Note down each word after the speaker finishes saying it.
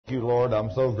You, Lord,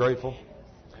 I'm so grateful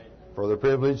for the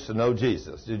privilege to know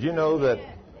Jesus. Did you know that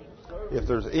if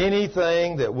there's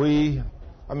anything that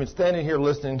standing here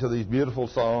listening to these beautiful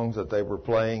songs that they were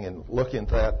playing and looking at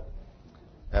that,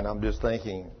 and I'm just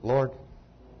thinking, Lord,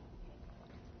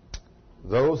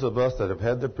 those of us that have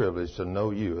had the privilege to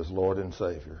know you as Lord and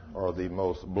Savior are the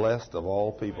most blessed of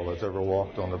all people that's ever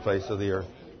walked on the face of the earth.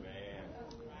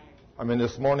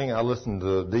 This morning I listened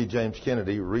to D. James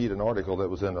Kennedy read an article that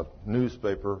was in a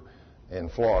newspaper in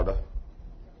Florida,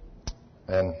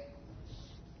 and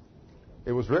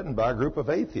it was written by a group of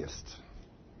atheists.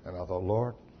 And I thought,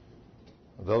 Lord,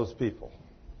 those people,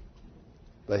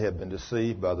 they have been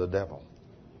deceived by the devil.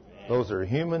 Those are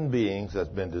human beings that's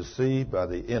been deceived by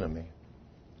the enemy.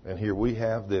 And here we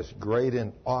have this great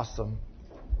and awesome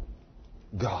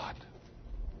God.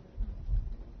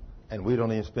 And we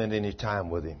don't even spend any time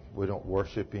with Him. We don't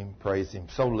worship Him, praise Him,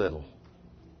 so little.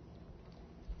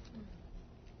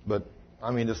 But,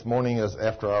 this morning,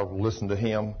 after I listened to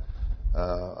him,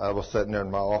 I was sitting there in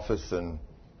my office, and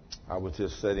I was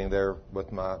just sitting there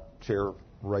with my chair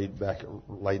laid back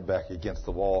against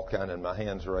the wall, kind of, and my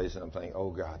hands raised, and I'm thinking, oh,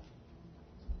 God,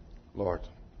 Lord,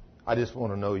 I just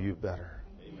want to know you better.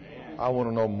 Amen. I want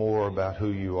to know more about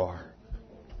who you are.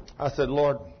 I said,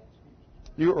 Lord,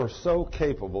 you are so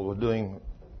capable of doing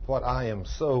what I am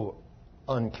so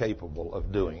incapable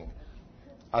of doing.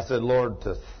 I said, Lord,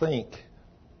 to think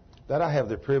that I have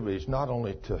the privilege not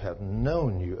only to have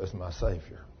known you as my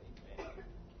Savior,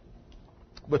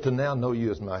 but to now know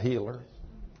you as my healer,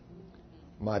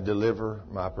 my deliverer,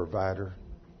 my provider.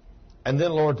 And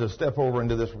then, Lord, to step over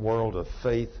into this world of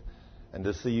faith and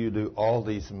to see you do all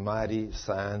these mighty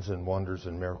signs and wonders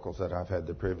and miracles that I've had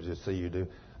the privilege to see you do.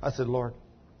 I said, Lord,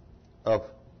 of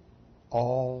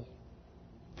all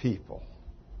people,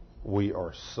 we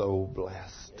are so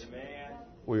blessed. Amen.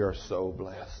 We are so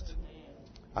blessed.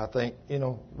 I think,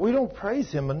 we don't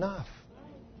praise Him enough.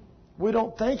 We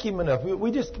don't thank Him enough. We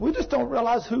just don't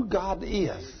realize who God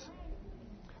is.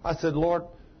 I said, Lord,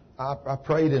 I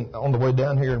prayed on the way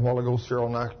down here, and a while ago, Cheryl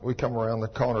and I, we come around the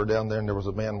corner down there, and there was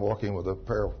a man walking with a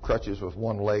pair of crutches with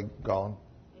one leg gone.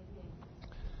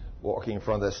 Walking in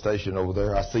front of that station over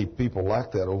there. I see people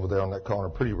like that over there on that corner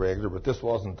pretty regular, but this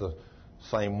wasn't the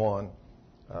same one.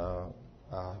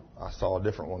 I saw a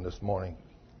different one this morning.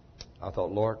 I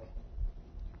thought, Lord,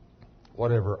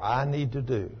 whatever I need to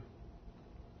do,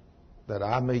 that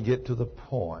I may get to the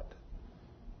point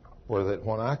where that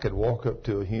when I could walk up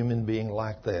to a human being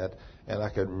like that and I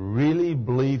could really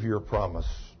believe your promise,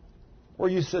 where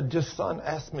you said, just son,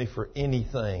 ask me for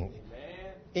anything,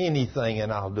 anything,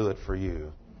 and I'll do it for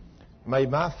you. May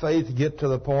my faith get to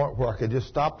the point where I could just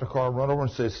stop the car, run over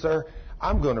and say, sir,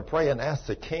 I'm going to pray and ask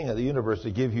the King of the universe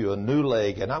to give you a new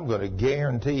leg, and I'm going to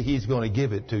guarantee He's going to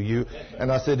give it to you.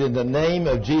 And I said, in the name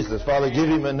of Jesus, Father, give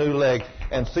him a new leg,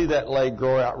 and see that leg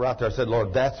grow out right there. I said,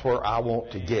 Lord, that's where I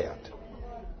want to get.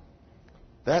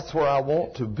 That's where I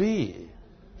want to be.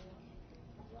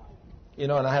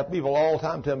 And I have people all the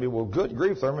time tell me, well, good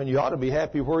grief, Thurman, you ought to be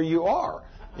happy where you are.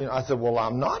 I said, well,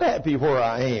 I'm not happy where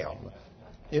I am.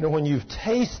 When you've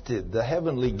tasted the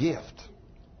heavenly gift,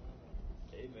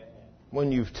 amen.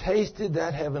 When you've tasted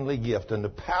that heavenly gift and the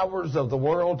powers of the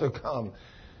world to come,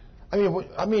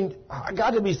 I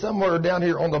got to be somewhere down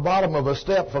here on the bottom of a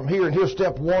step from here, and here's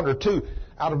step 1 or 2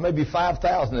 out of maybe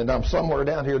 5,000, and I'm somewhere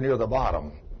down here near the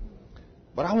bottom.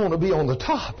 But I want to be on the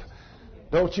top.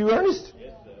 Don't you, Ernest?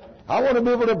 Yes, sir. I want to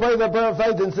be able to pray the prayer of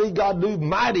faith and see God do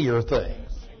mightier things.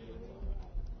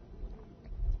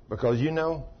 Because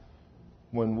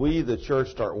when we, the church,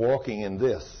 start walking in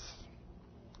this,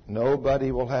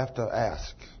 nobody will have to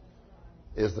ask,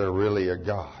 is there really a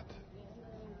God?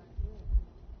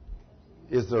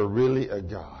 Is there really a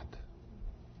God?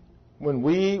 When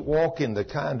we walk in the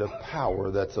kind of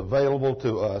power that's available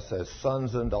to us as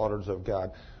sons and daughters of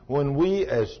God, when we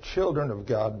as children of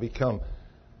God become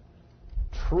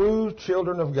true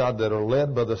children of God that are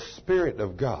led by the Spirit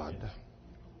of God,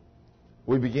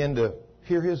 we begin to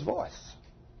hear His voice.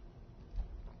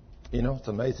 It's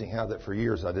amazing how that for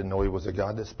years I didn't know He was a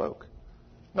God that spoke.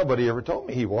 Nobody ever told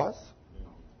me He was.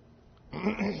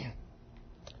 And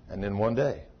then one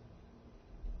day,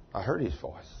 I heard His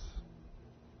voice.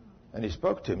 And He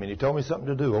spoke to me, and He told me something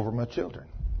to do over my children.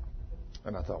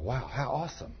 And I thought, wow, how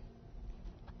awesome.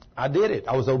 I did it.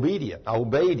 I was obedient. I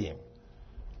obeyed Him.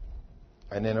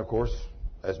 And then, of course,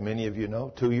 as many of you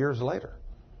know, 2 years later,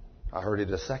 I heard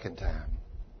it a second time.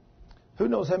 Who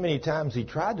knows how many times He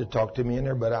tried to talk to me in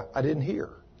there, but I didn't hear.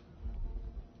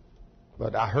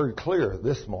 But I heard clear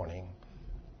this morning,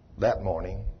 that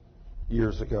morning,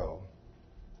 years ago.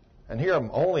 And here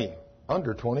I'm only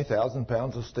under 20,000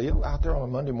 pounds of steel out there on a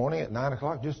Monday morning at 9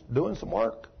 o'clock just doing some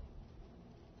work.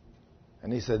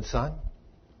 And he said, son,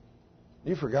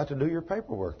 you forgot to do your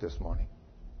paperwork this morning.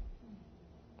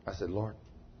 I said, Lord,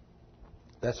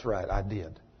 that's right, I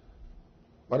did.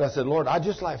 But I said, Lord, I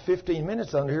just like 15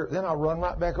 minutes under here, then I'll run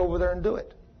right back over there and do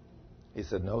it. He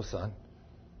said, no, son,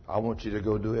 I want you to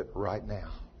go do it right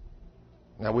now.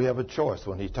 Now, we have a choice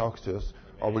when he talks to us.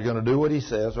 Are we going to do what he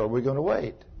says, or are we going to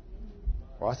wait?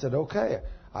 Well, I said, okay,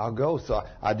 I'll go. So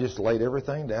I just laid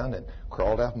everything down and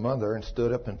crawled out from under and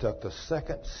stood up and took the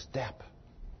second step.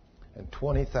 And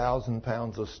 20,000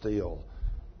 pounds of steel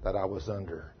that I was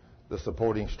under, the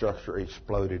supporting structure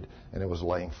exploded, and it was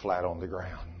laying flat on the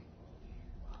ground.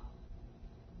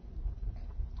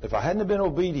 If I hadn't been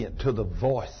obedient to the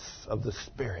voice of the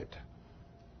Spirit,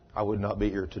 I would not be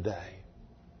here today.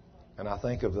 And I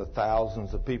think of the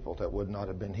thousands of people that would not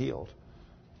have been healed,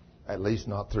 at least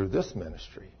not through this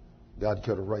ministry. God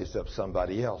could have raised up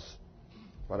somebody else.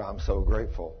 But I'm so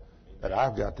grateful that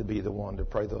I've got to be the one to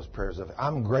pray those prayers of faith.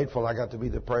 I'm grateful I got to be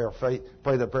the prayer of faith,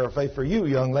 pray the prayer of faith for you,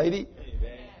 young lady.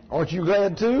 Amen. Aren't you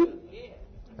glad too? Yeah.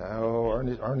 Oh,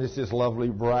 Ernest, this lovely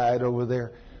bride over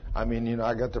there. I mean, you know,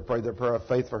 I got to pray the prayer of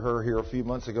faith for her here a few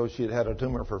months ago. She had had a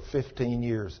tumor for 15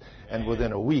 years. And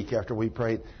within a week after we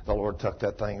prayed, the Lord took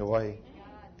that thing away.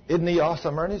 Isn't he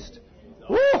awesome, Ernest?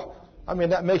 Woo! I mean,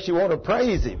 that makes you want to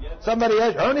praise him. Somebody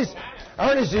asked,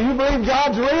 Ernest, do you believe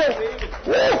God's real?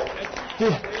 Woo!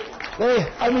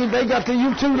 They got to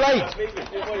you too late.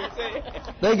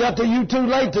 They got to you too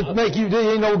late to make you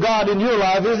know God in your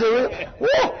life, is it?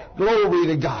 Woo! Glory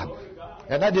to God.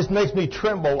 And that just makes me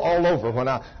tremble all over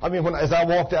as I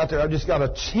walked out there, I just got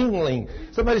a tingling.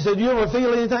 Somebody said, "You ever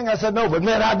feel anything?" I said, "No, but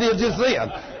man, I did just then."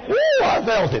 Woo! I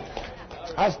felt it.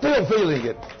 I'm still feeling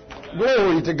it.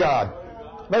 Glory to God.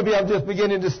 Maybe I'm just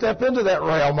beginning to step into that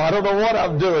realm. I don't know what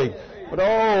I'm doing, but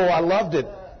I loved it.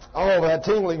 Oh, that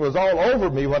tingling was all over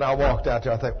me when I walked out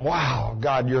there. I think, wow,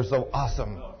 God, you're so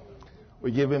awesome.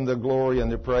 We give him the glory and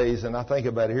the praise, and I think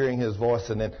about hearing his voice.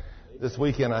 And then this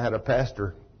weekend I had a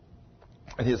pastor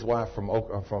and his wife from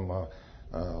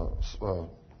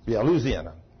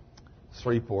Louisiana,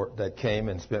 Shreveport, that came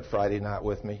and spent Friday night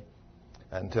with me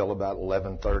until about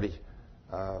 11:30.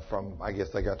 I guess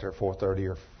they got there 4:30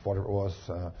 or whatever it was.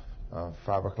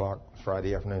 5 o'clock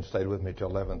Friday afternoon, stayed with me till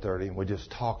 11:30, and we just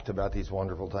talked about these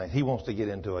wonderful things. He wants to get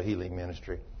into a healing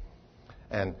ministry.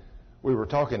 And we were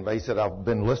talking, but he said, I've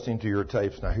been listening to your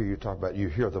tapes, and I hear you talk about you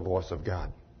hear the voice of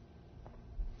God.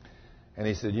 And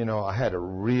he said, I had a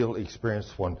real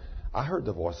experience when I heard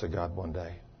the voice of God one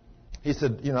day. He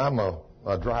said, I'm not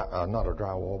a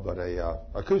drywall, but a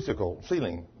acoustical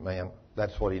ceiling man.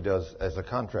 That's what he does as a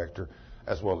contractor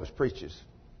as well as preaches.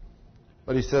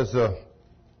 But he says,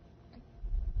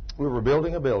 we were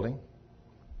building a building,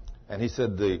 and he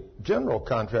said the general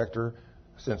contractor,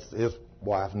 since his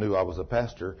wife knew I was a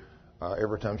pastor,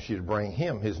 every time she'd bring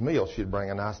him his meal, she'd bring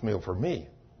a nice meal for me.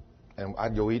 And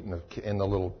I'd go eat in the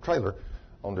little trailer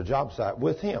on the job site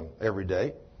with him every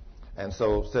day. And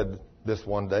so said this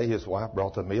one day, his wife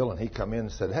brought the meal, and he come in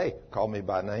and said, hey, called me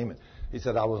by name. And he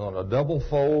said, I was on a double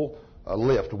fold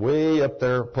lift way up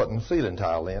there putting ceiling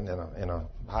tile in a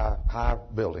high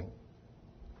building.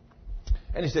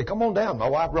 And he said, come on down. My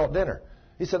wife brought dinner.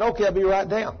 He said, okay, I'll be right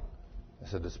down. I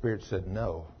said, the Spirit said,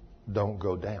 no, don't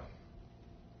go down.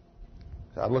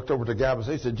 So I looked over to Gab and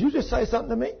said, did you just say something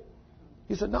to me?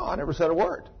 He said, no, I never said a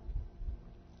word.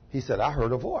 He said, I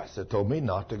heard a voice that told me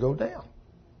not to go down.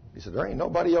 He said, there ain't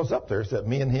nobody else up there except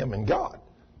me and him and God.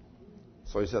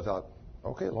 So he said,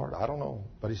 okay, Lord, I don't know.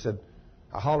 But he said,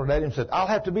 I hollered at him and said, I'll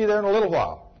have to be there in a little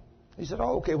while. He said,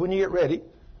 oh, okay, when you get ready.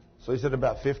 So he said,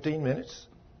 about 15 minutes.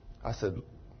 I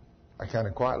kind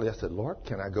of quietly, I said, Lord,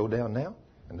 can I go down now?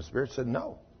 And the Spirit said,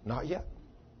 no, not yet.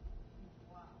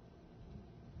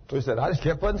 So he said, I just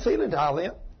kept putting ceiling tile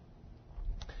in.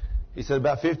 He said,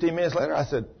 about 15 minutes later, I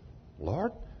said,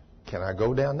 Lord, can I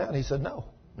go down now? And he said, no,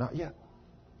 not yet.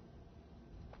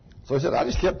 So he said, I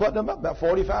just kept putting them up about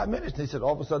 45 minutes. And he said,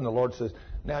 all of a sudden the Lord says,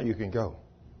 now you can go.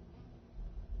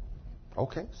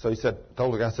 Okay. So he said,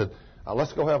 told the guy, I said,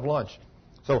 let's go have lunch.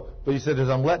 But he said, as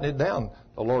I'm letting it down,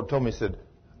 the Lord told me, he said,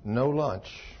 no lunch.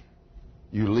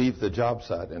 You leave the job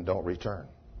site and don't return.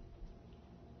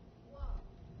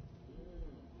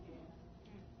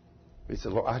 He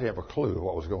said, Lord, I didn't have a clue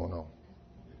what was going on.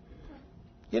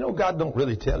 God don't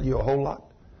really tell you a whole lot.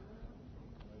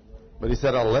 But he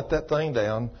said, I let that thing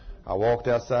down. I walked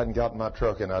outside and got in my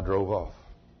truck and I drove off.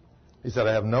 He said,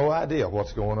 I have no idea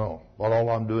what's going on. But all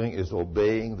I'm doing is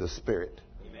obeying the Spirit.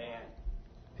 Amen.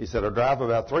 He said, I drive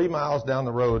about 3 miles down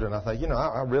the road, and I think,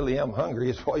 I really am hungry.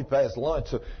 It's way past lunch.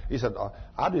 So he said,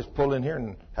 I'll just pull in here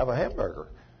and have a hamburger.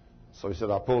 So he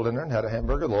said, I pulled in there and had a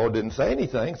hamburger. The Lord didn't say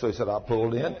anything, so he said, I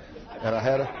pulled in, and I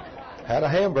had a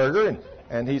hamburger.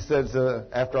 And he says,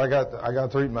 after I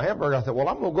got through eating my hamburger, I said, well,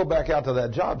 I'm going to go back out to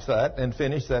that job site and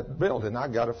finish that building. I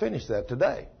got to finish that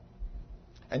today.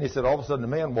 And he said, all of a sudden, a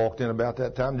man walked in about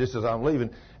that time, just as I'm leaving.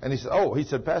 And he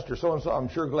said, Pastor so-and-so, I'm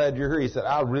sure glad you're here. He said,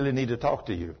 I really need to talk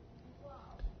to you.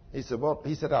 He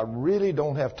said, I really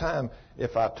don't have time.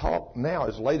 If I talk now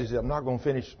as late as I'm not going to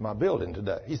finish my building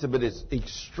today. He said, but it's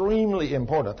extremely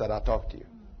important that I talk to you.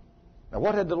 Now,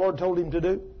 what had the Lord told him to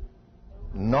do?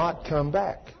 Not come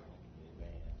back.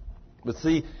 But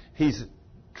see, he's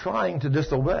trying to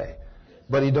disobey,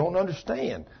 but he don't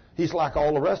understand. He's like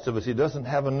all the rest of us. He doesn't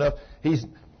have enough.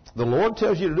 The Lord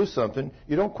tells you to do something,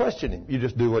 you don't question him. You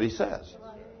just do what he says.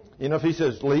 If he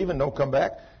says leave and don't come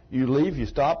back, you leave, you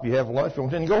stop, you have lunch,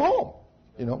 and you go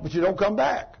home. But you don't come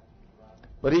back.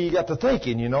 But he got to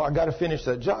thinking, I got to finish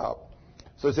that job.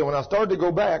 So he said, when I started to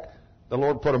go back, the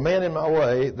Lord put a man in my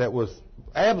way that was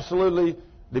absolutely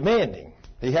demanding.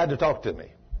 He had to talk to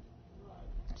me.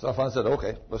 So I finally said,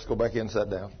 okay, let's go back in and sit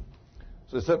down.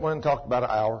 So he sat and talked about an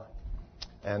hour.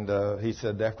 And he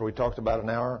said after we talked about an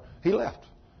hour, he left.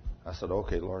 I said,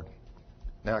 okay, Lord,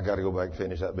 now I got to go back and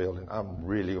finish that building. I'm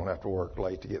really going to have to work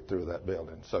late to get through that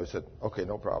building. So he said, okay,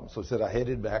 no problem. So he said, I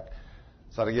headed back.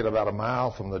 So I get about a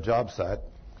mile from the job site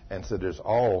and said, there's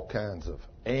all kinds of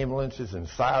ambulances and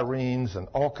sirens and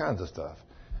all kinds of stuff.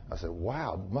 I said,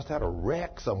 wow, must have had a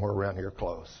wreck somewhere around here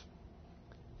close.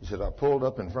 He said, I pulled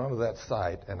up in front of that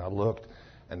site and I looked,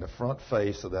 and the front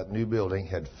face of that new building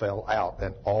had fell out,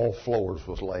 and all floors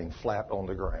was laying flat on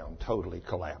the ground, totally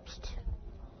collapsed.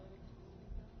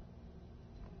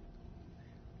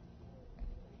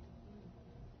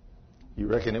 You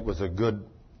reckon it was a good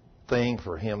thing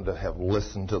for him to have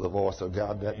listened to the voice of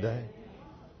God that day?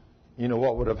 You know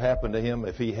what would have happened to him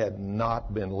if he had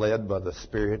not been led by the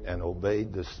Spirit and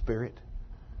obeyed the Spirit?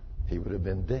 He would have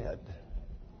been dead.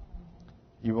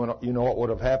 You know what would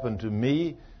have happened to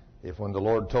me if when the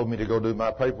Lord told me to go do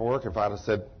my paperwork, if I'd have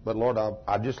said, but Lord,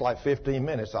 I'd just like 15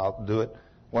 minutes, I'll do it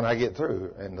when I get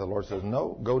through. And the Lord says,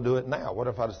 no, go do it now. What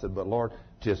if I'd have said, but Lord,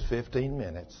 just 15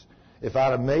 minutes? If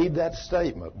I'd have made that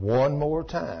statement one more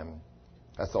time,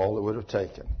 that's all it would have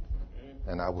taken.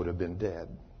 And I would have been dead.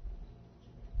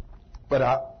 But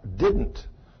I didn't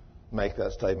make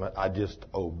that statement. I just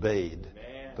obeyed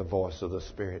the voice of the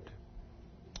Spirit.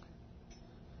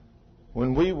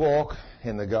 When we walk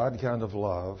in the God kind of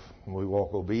love, when we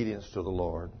walk obedience to the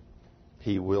Lord,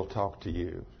 He will talk to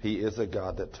you. He is a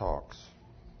God that talks.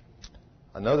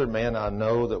 Another man I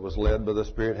know that was led by the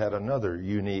Spirit had another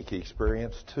unique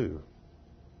experience too.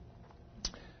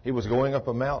 He was going up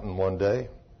a mountain one day,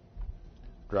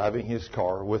 driving his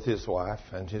car with his wife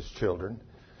and his children,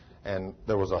 and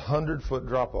there was a 100-foot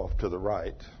drop-off to the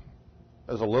right.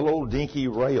 There's a little old dinky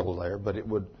rail there, but it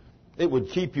would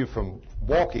keep you from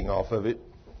walking off of it.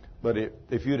 But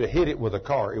if you'd have hit it with a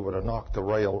car, it would have knocked the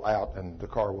rail out, and the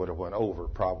car would have went over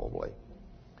probably.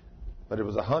 But it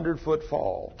was a 100-foot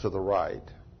fall to the right.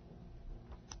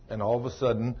 And all of a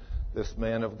sudden, this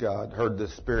man of God heard the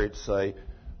Spirit say,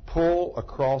 pull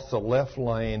across the left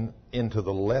lane into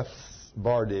the left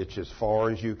bar ditch as far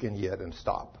as you can get and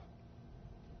stop.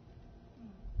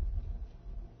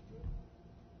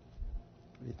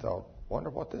 He thought, wonder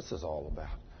what this is all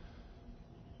about.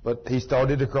 But he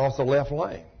started to cross the left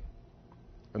lane.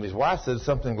 And his wife said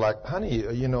something like, honey,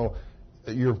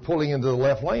 you're pulling into the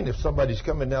left lane. If somebody's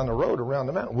coming down the road around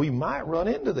the mountain, we might run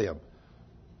into them.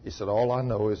 He said, all I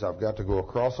know is I've got to go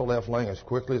across the left lane as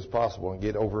quickly as possible and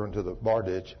get over into the bar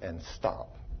ditch and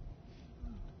stop.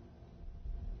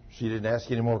 She didn't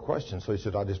ask any more questions, so he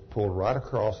said, I just pulled right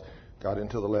across, got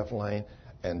into the left lane,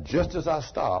 and just as I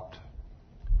stopped,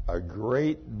 a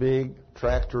great big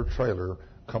tractor trailer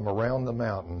come around the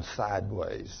mountain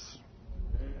sideways.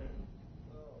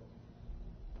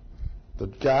 The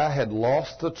guy had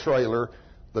lost the trailer.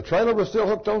 The trailer was still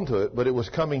hooked onto it, but it was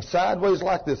coming sideways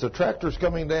like this. The tractor's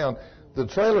coming down. The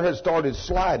trailer had started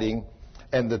sliding,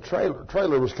 and the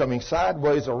trailer was coming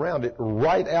sideways around it,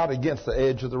 right out against the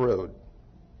edge of the road.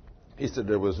 He said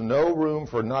there was no room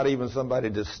for not even somebody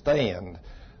to stand.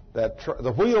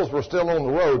 The wheels were still on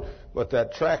the road, but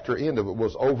that tractor end of it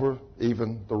was over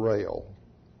even the rail.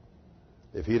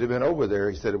 If he'd have been over there,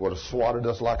 he said it would have swatted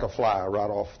us like a fly right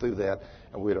off through that,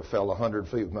 and we'd have fell 100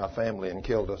 feet with my family and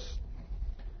killed us.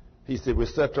 He said we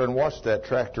sat there and watched that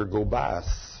tractor go by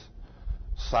us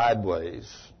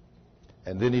sideways.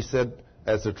 And then he said,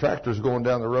 as the tractor's going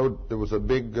down the road, there was a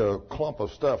big clump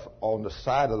of stuff on the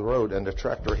side of the road, and the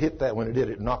tractor hit that. When it did,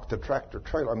 it knocked the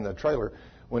trailer.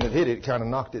 When it hit it, kind of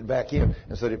knocked it back in,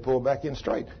 and so they pulled back in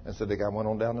straight. And so the guy went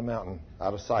on down the mountain,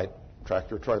 out of sight,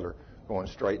 tractor trailer, going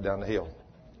straight down the hill.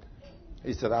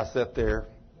 He said, I sat there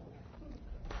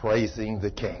praising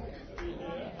the King.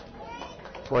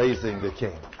 Praising the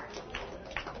King.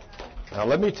 Now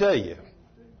let me tell you,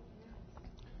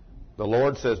 the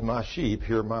Lord says, my sheep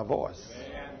hear my voice.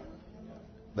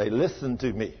 They listen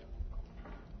to me.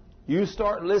 You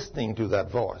start listening to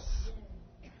that voice.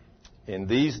 In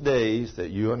these days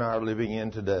that you and I are living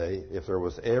in today, if there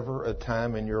was ever a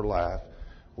time in your life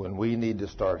when we need to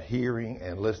start hearing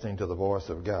and listening to the voice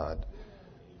of God,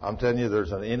 I'm telling you,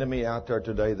 there's an enemy out there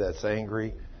today that's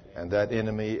angry, and that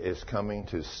enemy is coming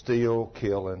to steal,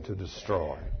 kill, and to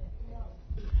destroy.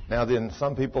 Now then,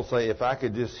 some people say, if I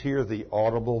could just hear the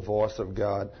audible voice of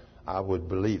God, I would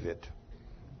believe it.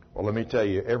 Well, let me tell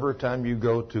you, every time you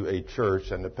go to a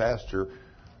church and the pastor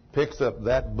picks up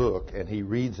that book and he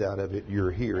reads out of it,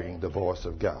 you're hearing the voice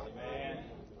of God.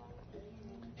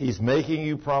 He's making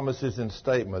you promises and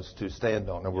statements to stand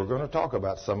on. And we're going to talk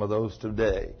about some of those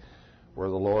today, where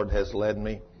the Lord has led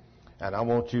me. And I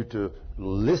want you to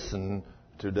listen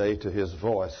today to His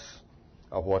voice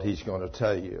of what He's going to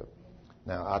tell you.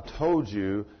 Now, I told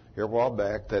you here a while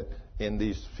back that in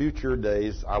these future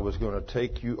days, I was going to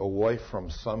take you away from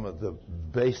some of the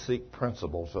basic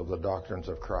principles of the doctrines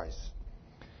of Christ.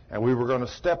 And we were going to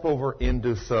step over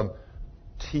into some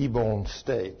T-bone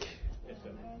steak.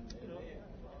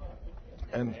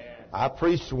 And I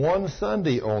preached one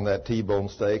Sunday on that T-bone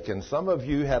steak, and some of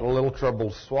you had a little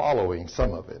trouble swallowing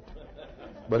some of it.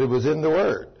 But it was in the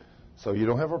Word. So you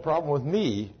don't have a problem with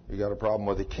me. You got a problem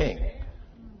with the King.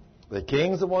 The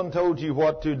King's the one who told you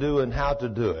what to do and how to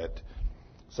do it.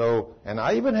 So, and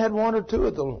I even had one or two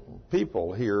of the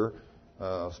people here,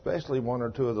 especially one or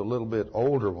two of the little bit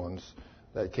older ones,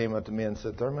 that came up to me and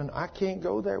said, Thurman, I can't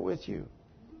go there with you.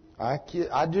 I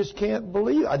just can't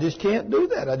believe, I just can't do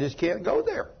that. I just can't go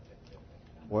there.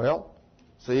 Well,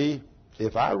 see,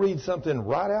 if I read something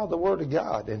right out of the Word of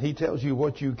God and He tells you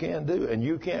what you can do and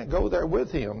you can't go there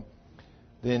with Him,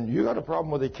 then you got a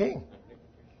problem with the King.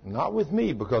 Not with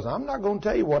me, because I'm not going to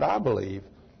tell you what I believe.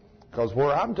 Because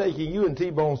where I'm taking you in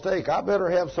T-bone steak, I better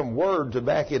have some Word to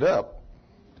back it up.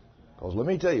 Because let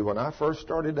me tell you, when I first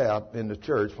started out in the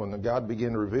church, when God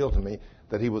began to reveal to me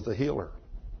that He was a healer,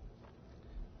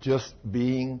 just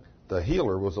being the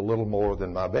healer was a little more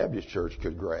than my Baptist church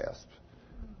could grasp.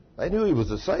 They knew He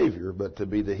was a Savior, but to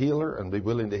be the healer and be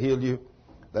willing to heal you,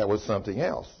 that was something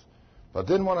else. But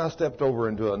then when I stepped over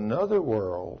into another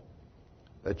world,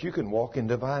 that you can walk in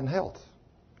divine health.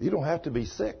 You don't have to be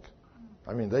sick.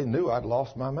 I mean, they knew I'd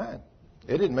lost my mind.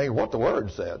 It didn't matter what the Word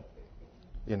said.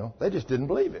 You know, they just didn't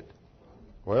believe it.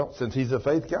 Well, since He's a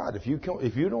faith God, if you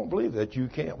don't believe that, you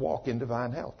can't walk in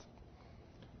divine health.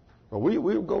 But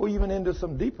we'll go even into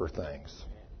some deeper things.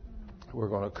 We're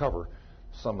going to cover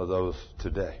some of those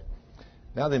today.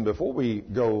 Now then, before we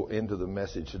go into the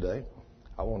message today,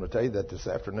 I want to tell you that this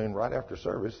afternoon, right after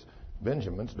service,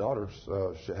 Benjamin's daughter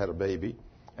had a baby,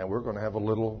 and we're going to have a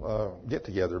little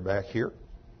get-together back here.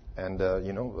 And,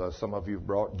 some of you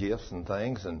brought gifts and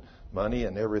things and money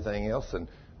and everything else. And,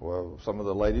 well, some of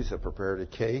the ladies have prepared a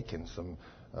cake and some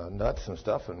nuts and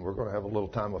stuff, and we're going to have a little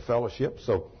time of fellowship.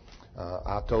 So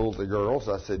I told the girls,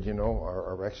 I said,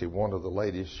 or actually one of the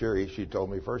ladies, Sherry, she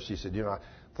told me first, she said, I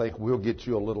think we'll get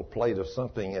you a little plate of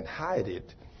something and hide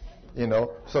it,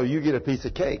 so you get a piece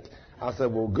of cake. I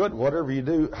said, well, good, whatever you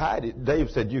do, hide it.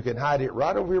 Dave said, you can hide it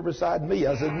right over here beside me.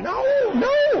 I said, no,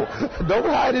 don't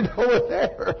hide it over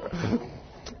there.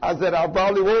 I said, I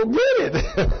probably won't get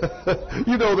it.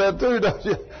 You know that too, don't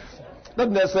you?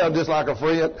 Doesn't that sound just like a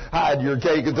friend? Hide your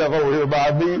cake and stuff over here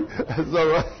by me.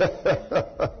 So,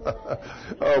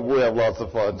 we have lots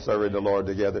of fun serving the Lord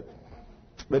together.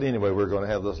 But anyway, we're going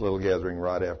to have this little gathering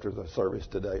right after the service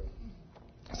today.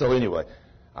 So anyway,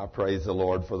 I praise the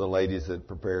Lord for the ladies that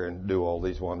prepare and do all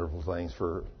these wonderful things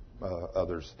for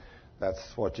others. That's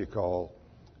what you call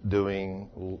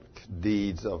doing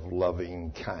deeds of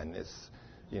loving kindness.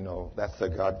 That's the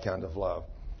God kind of love.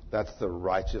 That's the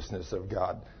righteousness of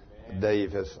God.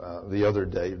 Dave has, the other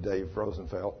Dave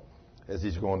Rosenfeld, as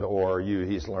he's going to ORU,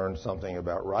 he's learned something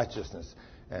about righteousness.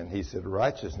 And he said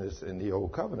righteousness in the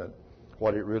Old Covenant,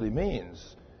 what it really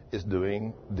means is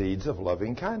doing deeds of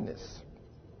loving kindness.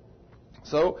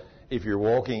 So if you're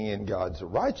walking in God's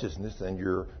righteousness, then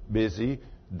you're busy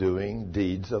doing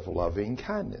deeds of loving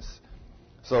kindness.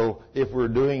 So if we're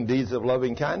doing deeds of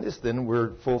loving kindness, then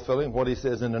we're fulfilling what He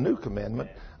says in the new commandment,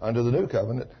 under the new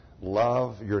covenant,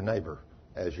 love your neighbor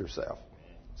as yourself.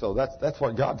 So that's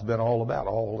what God's been all about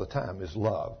all the time, is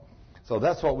love. So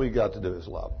that's what we've got to do, is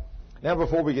love. Now,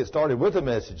 before we get started with the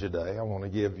message today, I want to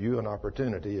give you an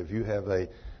opportunity. If you have a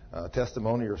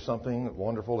testimony or something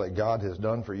wonderful that God has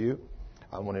done for you,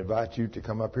 I want to invite you to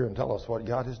come up here and tell us what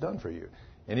God has done for you.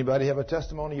 Anybody have a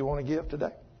testimony you want to give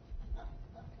today?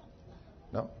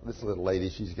 No? This little lady,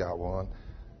 she's got one.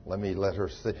 Let her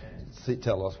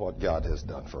tell us what God has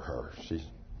done for her.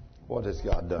 What has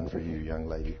God done for you, young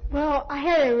lady? Well, I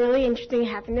had a really interesting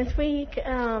happen this week.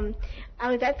 I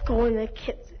was at school and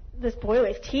this boy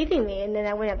was teasing me, and then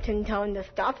I went up to him and told him to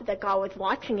stop, that God was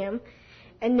watching him,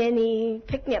 and then he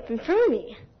picked me up and threw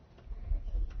me.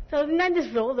 So then I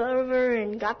just rolled over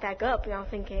and got back up, and I was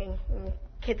thinking,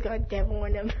 kid's got a devil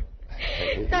in him.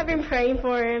 So I've been praying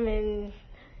for him, and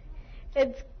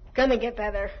it's going to get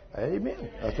better. Amen.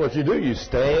 That's what you do. You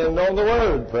stand on the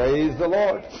Word. Praise the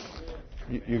Lord.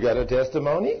 You got a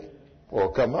testimony? Well,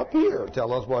 come up here.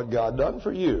 Tell us what God done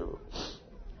for you.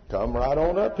 Come right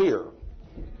on up here.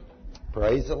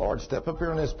 Praise the Lord. Step up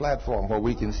here on this platform where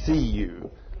we can see you.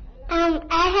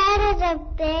 I had a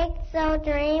big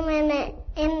dream,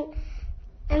 and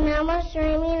I was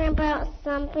dreaming about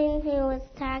something who was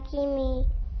attacking me.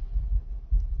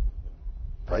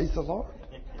 Praise the Lord.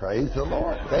 Praise the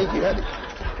Lord. Thank you, Eddie.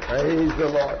 Praise the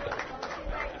Lord.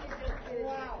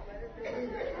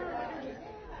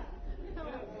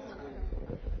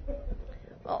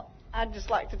 Well, I'd just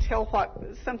like to tell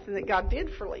something that God did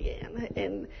for Leanne.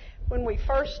 And when we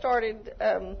first started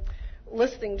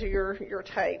listening to your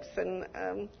tapes, and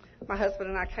my husband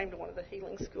and I came to one of the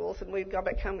healing schools, and we'd gone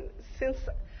back home. Since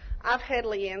I've had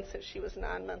Leanne since she was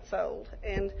 9 months old,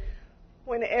 and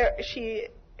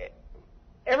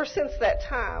ever since that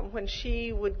time, when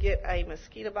she would get a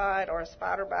mosquito bite or a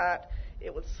spider bite,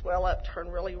 it would swell up,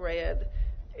 turn really red.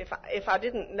 If I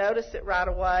didn't notice it right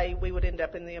away, we would end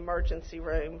up in the emergency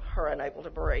room, her unable to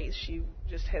breathe. She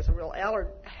just had a real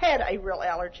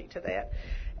allergy to that.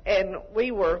 And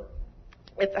we were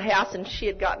at the house, and she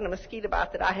had gotten a mosquito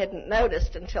bite that I hadn't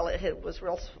noticed until it was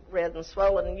real red and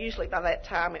swollen. And usually by that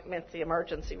time, it meant the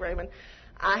emergency room. And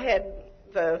I had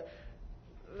the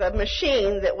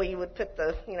machine that we would put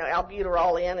the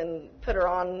albuterol in and put her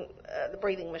on the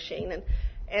breathing machine,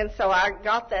 and so I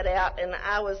got that out, and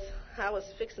I was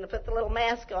fixing to put the little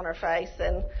mask on her face,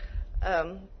 and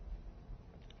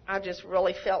I just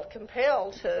really felt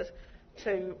compelled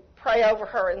to pray over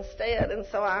her instead. And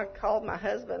so I called my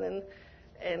husband,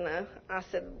 and I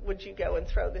said, would you go and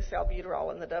throw this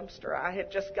albuterol in the dumpster? I had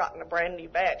just gotten a brand new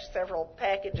batch, several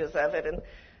packages of it,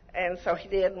 and so he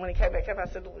did. And when he came back up,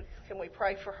 I said, can we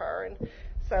pray for her? And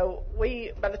so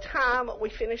by the time we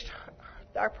finished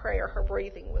our prayer, her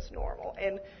breathing was normal.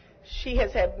 And she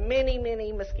has had many,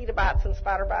 many mosquito bites and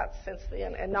spider bites since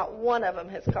then, and not one of them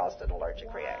has caused an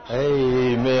allergic reaction.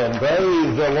 Amen.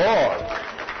 Praise the Lord.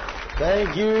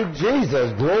 Thank you,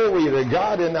 Jesus. Glory to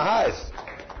God in the highest.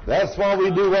 That's why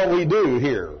we do what we do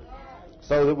here,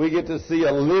 so that we get to see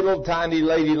a little tiny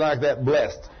lady like that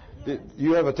blessed.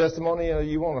 You have a testimony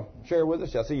you want to share with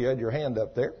us? I see you had your hand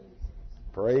up there.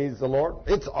 Praise the Lord.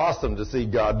 It's awesome to see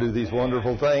God do these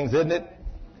wonderful things, isn't it?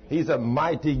 He's a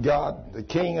mighty God, the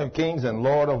King of kings and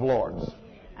Lord of lords.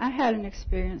 I had an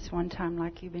experience one time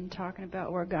like you've been talking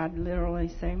about, where God literally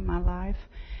saved my life.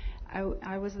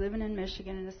 I was living in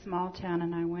Michigan in a small town,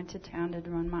 and I went to town to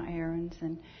run my errands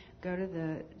and go to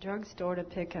the drugstore to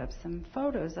pick up some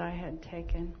photos I had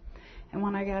taken. And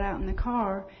when I got out in the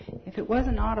car, if it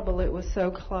wasn't audible, it was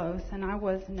so close. And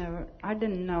I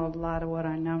didn't know a lot of what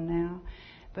I know now.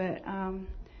 But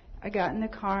I got in the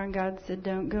car, and God said,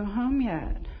 don't go home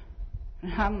yet.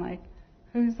 And I'm like,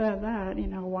 who said that?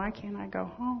 Why can't I go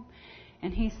home?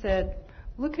 And he said,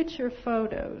 look at your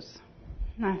photos.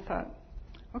 And I thought,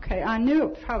 okay, I knew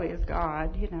it probably is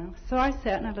God, So I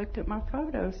sat and I looked at my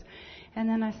photos. And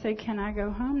then I said, can I go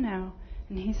home now?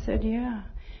 And he said, yeah.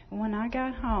 When I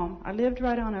got home, I lived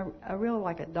right on a real,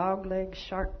 like a dog-leg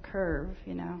sharp curve,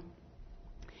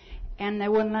 and they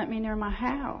wouldn't let me near my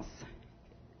house.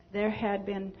 There had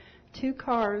been 2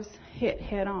 cars hit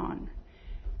head-on,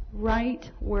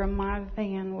 right where my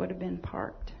van would have been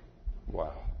parked.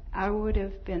 Wow. I would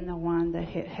have been the one that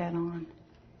hit head-on,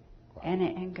 wow.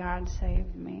 And God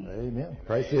saved me. Amen.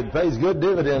 It pays good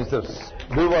dividends to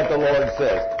do what the Lord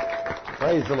says.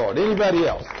 Praise the Lord. Anybody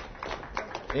else?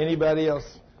 Anybody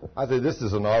else? I think this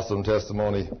is an awesome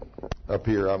testimony up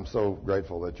here. I'm so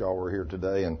grateful that y'all were here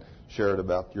today and shared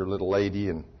about your little lady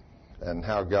and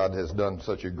how God has done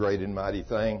such a great and mighty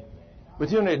thing.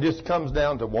 But it just comes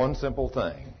down to one simple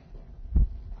thing.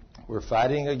 We're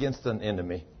fighting against an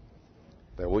enemy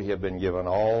that we have been given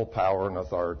all power and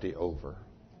authority over.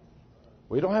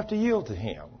 We don't have to yield to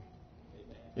him.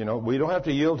 We don't have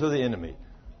to yield to the enemy.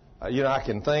 I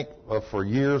can think of for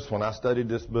years when I studied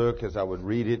this book as I would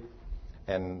read it,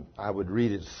 and I would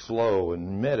read it slow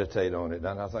and meditate on it.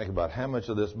 And I think about how much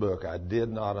of this book I did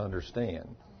not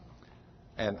understand.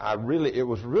 And it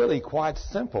was really quite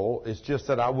simple. It's just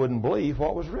that I wouldn't believe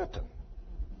what was written.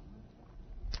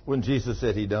 When Jesus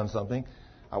said he'd done something,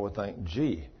 I would think,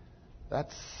 gee,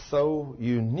 that's so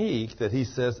unique that he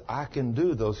says I can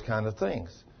do those kind of things.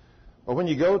 But when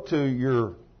you go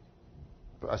to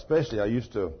especially I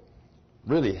used to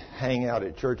really hang out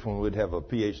at church when we'd have a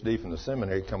PhD from the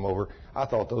seminary come over. I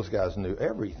thought those guys knew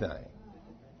everything.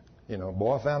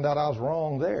 Boy, I found out I was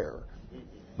wrong there.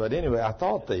 But anyway, I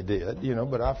thought they did,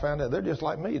 but I found out they're just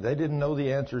like me. They didn't know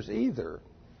the answers either.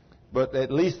 But at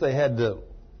least they had to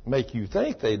make you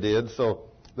think they did, so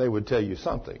they would tell you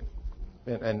something.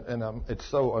 And it's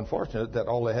so unfortunate that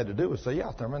all they had to do was say,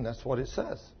 yeah, Thurman, that's what it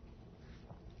says.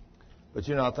 But,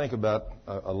 I think about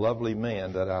a lovely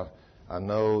man that I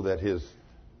know that his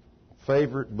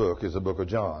favorite book is the book of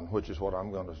John, which is what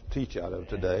I'm going to teach out of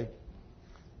today.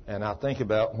 And I think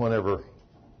about whenever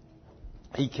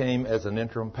he came as an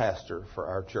interim pastor for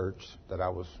our church that I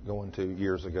was going to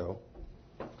years ago.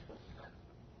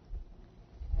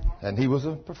 And he was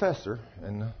a professor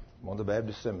in one of the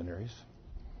Baptist seminaries.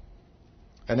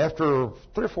 And after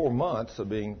 3 or 4 months of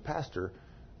being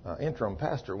interim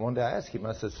pastor, one day I asked him,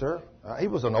 I said, sir, he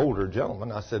was an older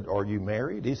gentleman. I said, are you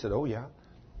married? He said, oh, yeah.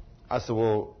 I said,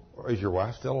 well, is your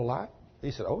wife still alive?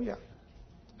 He said, oh, yeah.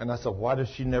 And I said, why does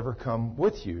she never come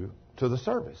with you to the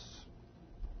service?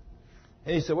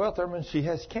 And he said, well, Thurman, she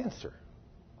has cancer.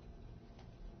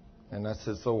 And I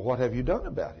said, so what have you done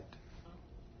about it?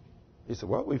 He said,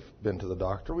 well, we've been to the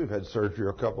doctor. We've had surgery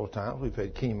a couple of times. We've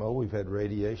had chemo. We've had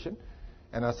radiation.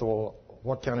 And I said, well,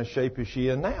 what kind of shape is she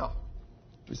in now?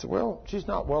 He said, well, she's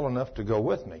not well enough to go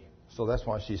with me, so that's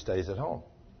why she stays at home.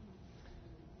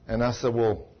 And I said,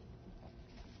 well,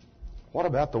 what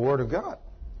about the Word of God?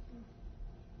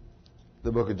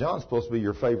 The book of John is supposed to be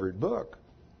your favorite book.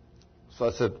 So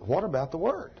I said, what about the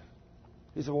Word?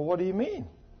 He said, well, what do you mean,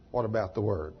 what about the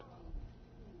Word?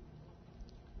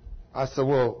 I said,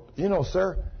 well,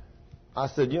 sir, I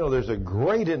said, there's a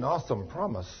great and awesome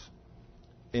promise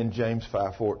in James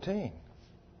 5:14.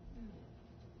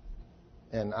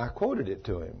 And I quoted it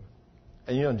to him.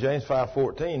 And James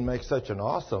 5:14 makes such an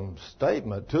awesome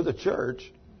statement to the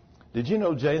church. Did you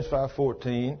know James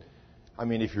 5:14,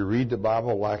 if you read the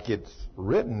Bible like it's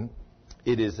written,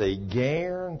 it is a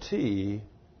guarantee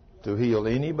to heal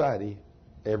anybody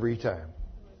every time.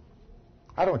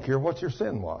 I don't care what your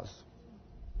sin was.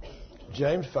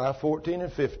 James 5:14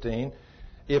 and 15,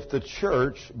 if the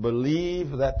church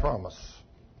believed that promise,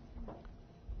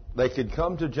 they could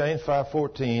come to James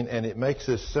 5:14, and it makes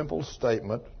this simple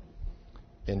statement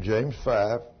in James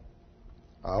 5.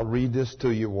 I'll read this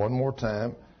to you one more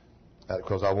time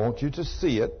because I want you to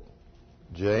see it.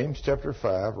 James chapter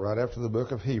 5, right after the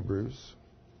book of Hebrews.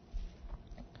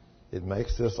 It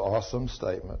makes this awesome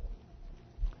statement.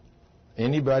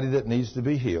 Anybody that needs to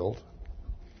be healed,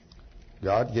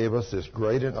 God gave us this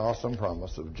great and awesome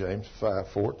promise of James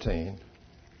 5:14,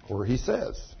 where he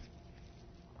says,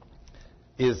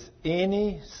 is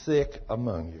any sick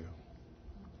among you?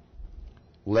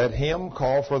 Let him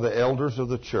call for the elders of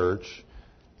the church,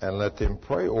 and let them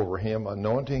pray over him,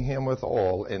 anointing him with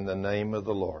oil in the name of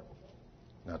the Lord.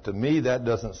 Now, to me, that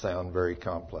doesn't sound very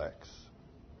complex.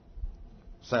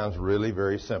 Sounds really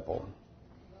very simple.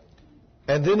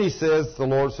 And then the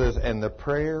Lord says, and the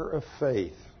prayer of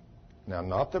faith. Now,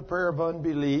 not the prayer of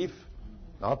unbelief,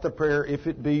 not the prayer, if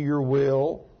it be your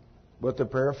will, but the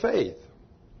prayer of faith.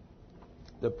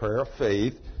 The prayer of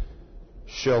faith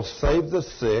shall save the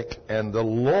sick, and the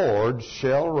Lord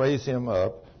shall raise him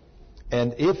up.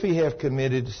 And if he have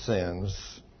committed sins,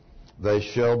 they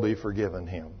shall be forgiven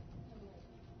him.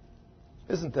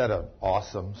 Isn't that an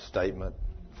awesome statement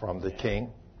from the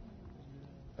King?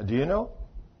 Do you know?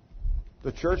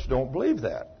 The church don't believe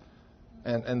that.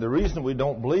 And the reason we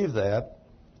don't believe that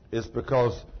is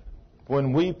because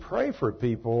when we pray for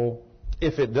people,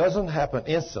 if it doesn't happen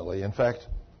instantly, in fact,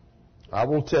 I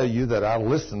will tell you that I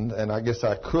listened, and I guess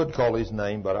I could call his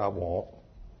name, but I won't.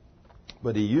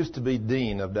 But he used to be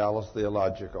dean of Dallas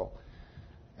Theological.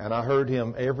 And I heard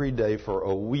him every day for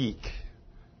a week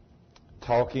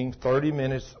talking 30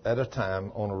 minutes at a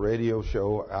time on a radio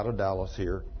show out of Dallas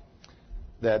here,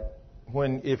 that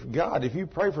if you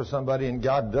pray for somebody and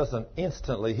God doesn't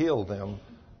instantly heal them,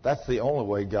 that's the only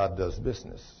way God does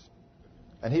business.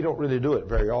 And he don't really do it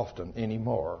very often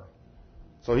anymore.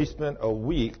 So he spent a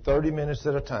week, 30 minutes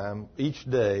at a time, each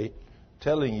day,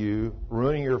 telling you,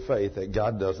 ruining your faith, that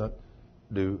God doesn't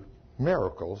do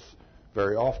miracles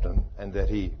very often and that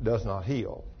he does not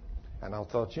heal. And I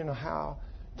thought, how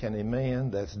can a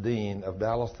man that's dean of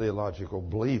Dallas Theological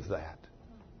believe that?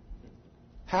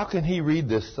 How can he read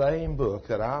this same book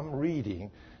that I'm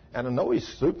reading? And I know he's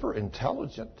super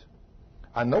intelligent.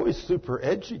 I know he's super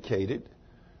educated.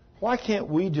 Why can't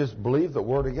we just believe the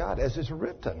Word of God as it's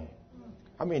written?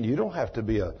 I mean, you don't have to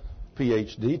be a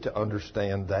PhD to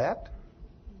understand that.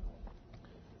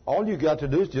 All you got to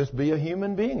do is just be a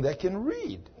human being that can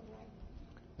read.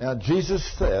 Now, Jesus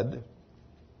said,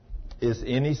 "Is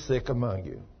any sick among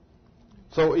you?"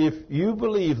 So if you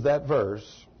believe that verse,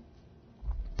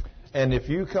 and if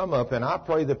you come up and I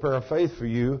pray the prayer of faith for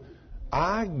you,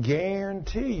 I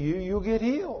guarantee you'll get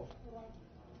healed.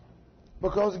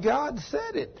 Because God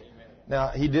said it. Now,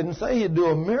 he didn't say he'd do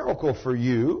a miracle for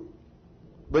you,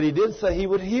 but he did say he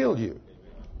would heal you.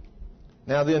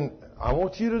 Now then, I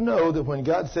want you to know that when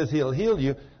God says he'll heal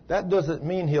you, that doesn't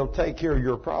mean he'll take care of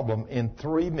your problem in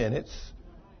 3 minutes,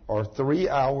 or 3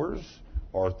 hours,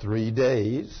 or 3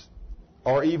 days,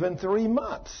 or even 3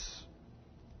 months.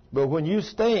 But when you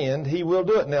stand, he will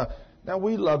do it. Now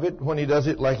we love it when he does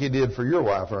it like he did for your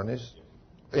wife, Ernest.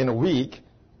 In a week,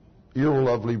 your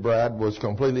lovely bride was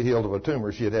completely healed of a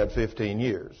tumor she had had 15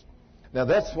 years. Now,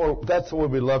 that's the way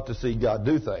we love to see God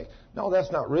do things. No,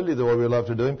 that's not really the way we love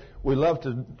to do him. We love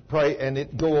to pray and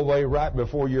it go away right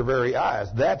before your very eyes.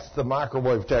 That's the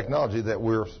microwave technology that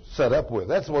we're set up with.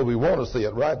 That's the way we want to see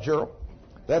it, right, Gerald?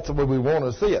 That's the way we want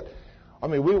to see it. I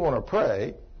mean, we want to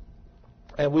pray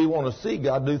and we want to see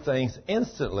God do things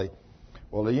instantly.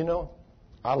 Well,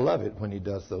 I love it when he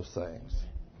does those things.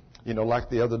 Like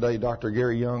the other day, Dr.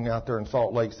 Gary Young out there in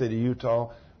Salt Lake City,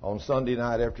 Utah, on Sunday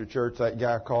night after church, that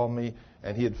guy called me,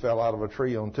 and he had fell out of a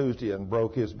tree on Tuesday and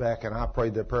broke his back, and I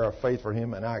prayed the prayer of faith for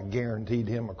him, and I guaranteed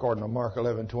him, according to Mark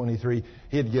 11:23,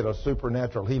 he'd get a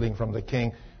supernatural healing from the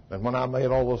King. And when I made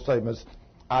all those statements,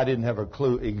 I didn't have a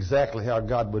clue exactly how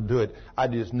God would do it. I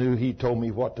just knew he told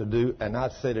me what to do, and I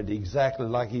said it exactly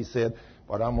like he said.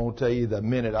 But I'm going to tell you, the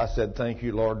minute I said, "Thank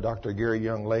you, Lord," Dr. Gary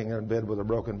Young, laying there in bed with a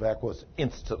broken back, was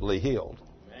instantly healed.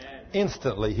 Amen.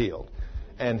 Instantly healed.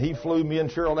 And he flew me and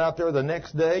Cheryl out there the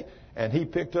next day, and he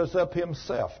picked us up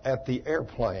himself at the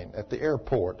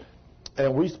airport.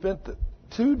 And we spent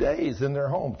 2 days in their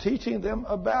home teaching them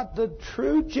about the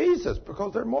true Jesus,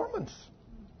 because they're Mormons.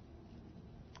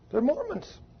 They're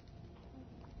Mormons.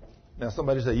 Now,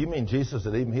 somebody say, "You mean Jesus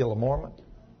would even heal a Mormon?"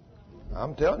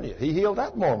 I'm telling you, he healed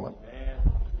that Mormon.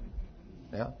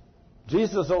 Yeah.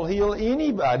 Jesus will heal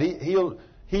anybody.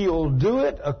 He'll do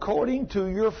it according to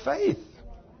your faith.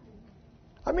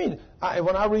 I mean,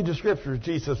 when I read the scriptures,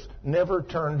 Jesus never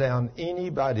turned down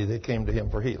anybody that came to him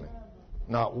for healing.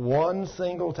 Not one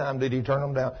single time did he turn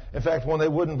them down. In fact, when they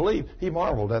wouldn't believe, he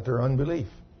marveled at their unbelief.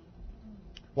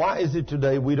 Why is it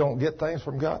today we don't get things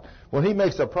from God? When he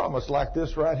makes a promise like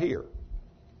this right here,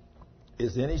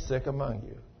 "Is any sick among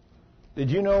you?"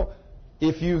 Did you know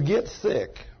if you get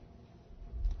sick,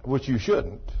 which you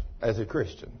shouldn't as a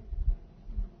Christian,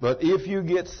 but if you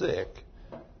get sick,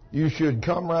 you should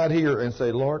come right here and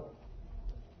say, "Lord,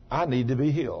 I need to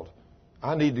be healed.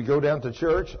 I need to go down to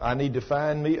church. I need to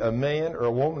find me a man or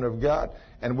a woman of God,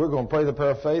 and we're going to pray the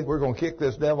prayer of faith. We're going to kick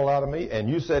this devil out of me, and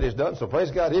you said it's done, so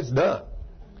praise God, it's done."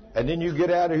 And then you get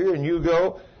out of here and you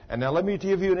go. And now let me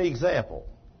give you an example.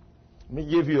 Let me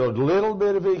give you a little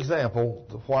bit of an example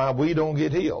of why we don't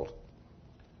get healed.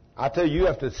 I tell you, you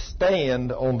have to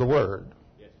stand on the Word.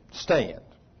 Stand.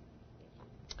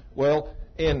 Well,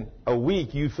 in a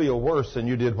week, you feel worse than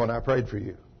you did when I prayed for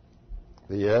you.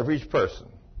 The average person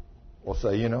will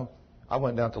say, I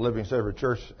went down to Living Savior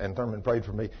Church and Thurman prayed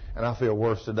for me, and I feel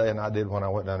worse today than I did when I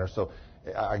went down there. So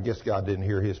I guess God didn't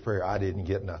hear his prayer. I didn't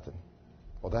get nothing.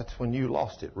 Well, that's when you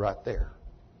lost it right there.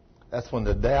 That's when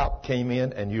the doubt came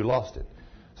in and you lost it.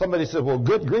 Somebody said, "Well,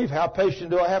 good grief, how patient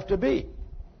do I have to be?"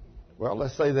 Well,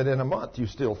 let's say that in a month you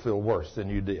still feel worse than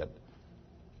you did.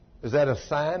 Is that a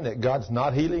sign that God's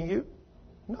not healing you?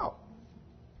 No.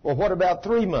 Well, what about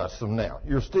 3 months from now?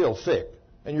 You're still sick,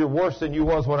 and you're worse than you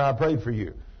was when I prayed for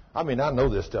you. I mean, I know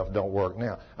this stuff don't work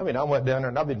now. I mean, I went down there,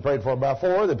 and I've been prayed for by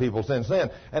 4 other people since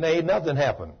then, and ain't nothing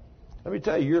happened. Let me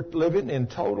tell you, you're living in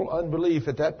total unbelief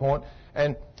at that point.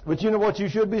 But you know what you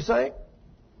should be saying?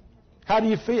 How do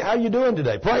you feel? How you doing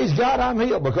today? Praise God, I'm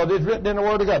healed, because it's written in the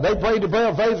Word of God. They prayed the prayer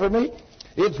of faith for me.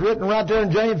 It's written right there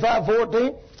in James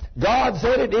 5:14. God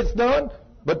said it. It's done.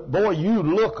 But boy, you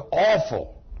look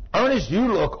awful. Ernest,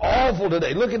 you look awful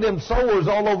today. Look at them sores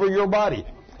all over your body.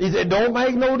 He said, "Don't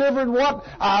make no difference what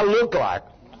I look like.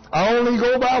 I only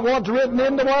go by what's written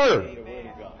in the Word."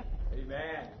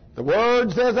 The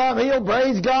Word says I'm healed.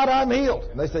 Praise God, I'm healed.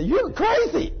 And they say, "You're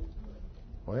crazy."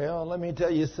 Well, let me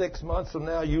tell you, 6 months from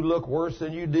now, you look worse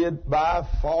than you did by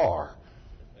far.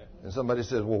 And somebody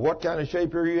says, well, what kind of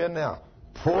shape are you in now?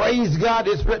 Praise God,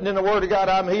 it's written in the Word of God,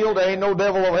 I'm healed. There ain't no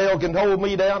devil of hell can hold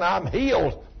me down. I'm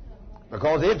healed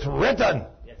because it's written.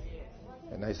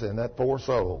 And they said, that poor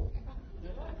soul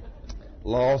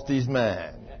lost his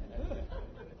mind.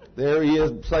 There he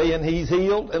is saying he's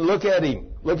healed, and look at him.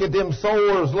 Look at them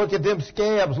sores. Look at them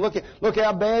scabs. Look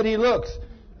how bad he looks.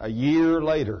 A year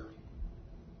later.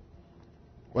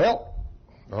 Well,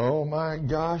 oh my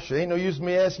gosh, ain't no use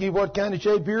me asking you what kind of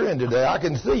shape you're in today. I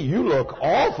can see you look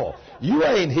awful. You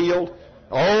ain't healed.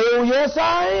 Oh, yes,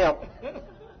 I am.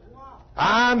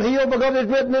 I'm healed because it's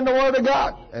written in the Word of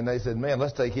God. And they said, man,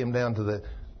 let's take him down to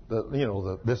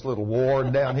this little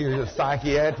ward down here, the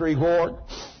psychiatric ward.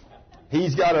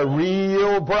 He's got a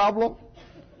real problem.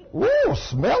 Whoa,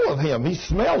 smell of him. He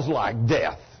smells like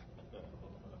death.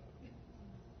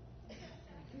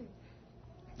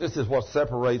 This is what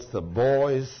separates the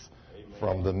boys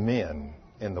from the men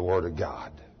in the Word of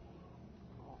God.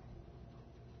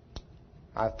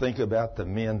 I think about the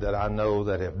men that I know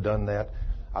that have done that.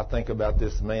 I think about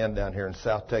this man down here in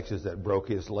South Texas that broke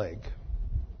his leg.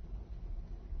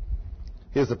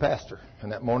 He was a pastor,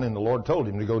 and that morning the Lord told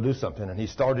him to go do something, and he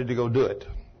started to go do it.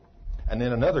 And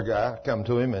then another guy come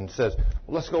to him and says,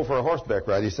 well, let's go for a horseback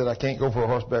ride. He said, I can't go for a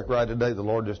horseback ride today. The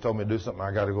Lord just told me to do something.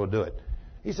 I got to go do it.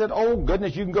 He said, oh,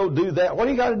 goodness, you can go do that. What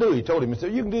do you got to do? He told him. He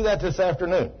said, you can do that this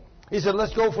afternoon. He said,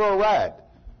 let's go for a ride.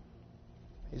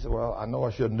 He said, well, I know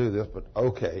I shouldn't do this, but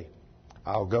okay,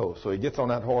 I'll go. So he gets on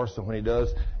that horse, and when he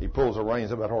does, he pulls the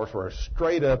reins of that horse where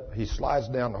straight up, he slides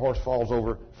down, the horse falls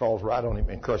over, falls right on him,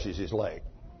 and crushes his leg.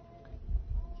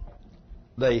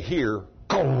 They hear,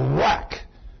 crack,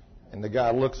 and the guy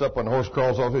looks up when the horse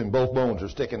crawls off him, and both bones are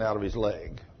sticking out of his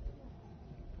leg.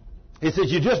 He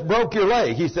says, you just broke your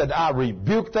leg. He said, I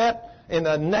rebuke that in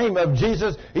the name of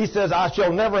Jesus. He says, I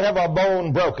shall never have a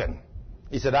bone broken.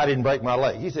 He said, I didn't break my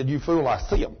leg. He said, you fool, I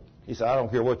see him. He said, I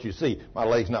don't care what you see. My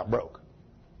leg's not broke.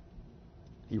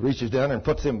 He reaches down and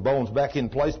puts them bones back in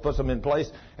place, puts them in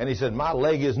place, and he said, my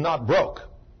leg is not broke.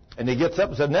 And he gets up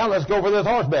and said, now let's go for this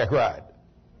horseback ride.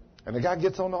 And the guy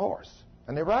gets on the horse,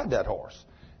 and they ride that horse.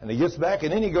 And he gets back,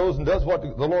 and then he goes and does what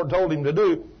the Lord told him to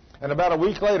do. And about a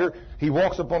week later, he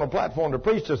walks up on a platform to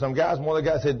preach to some guys, and one of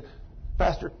the guys said,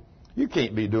 Pastor, you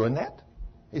can't be doing that.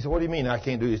 He said, what do you mean I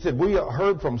can't do it? He said, we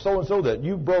heard from so-and-so that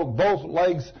you broke both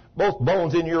legs, both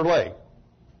bones in your leg.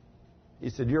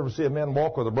 He said, you ever see a man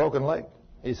walk with a broken leg?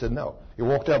 He said, no. He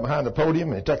walked out behind the podium,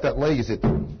 and he took that leg. He said,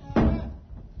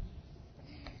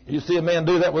 you see a man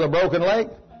do that with a broken leg?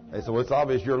 They said, well, it's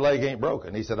obvious your leg ain't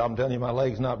broken. He said, I'm telling you, my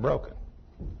leg's not broken.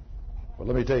 Well,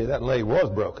 let me tell you, that leg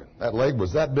was broken. That leg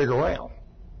was that big around.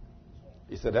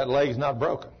 He said, that leg's not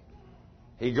broken.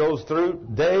 He goes through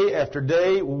day after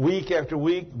day, week after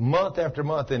week, month after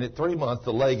month, and at 3 months,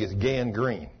 the leg is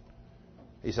gangrene.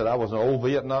 He said, I was an old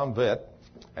Vietnam vet,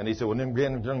 and he said, when them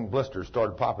gangrene blisters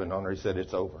started popping on her, he said,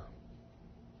 it's over.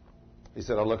 He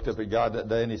said, I looked up at God that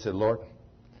day, and he said, Lord,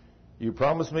 you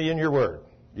promised me in your word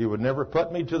you would never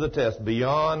put me to the test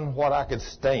beyond what I could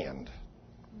stand.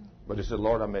 But he said,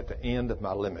 Lord, I'm at the end of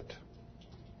my limit.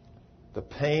 The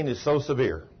pain is so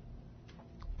severe.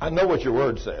 I know what your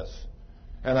word says,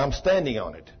 and I'm standing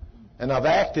on it, and I've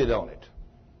acted on it.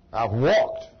 I've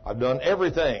walked. I've done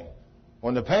everything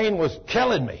when the pain was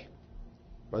killing me.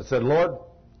 But I said, Lord,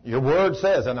 your word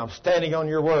says, and I'm standing on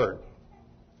your word.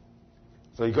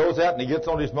 So he goes out and he gets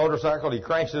on his motorcycle, he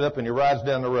cranks it up, and he rides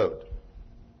down the road.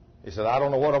 He said, I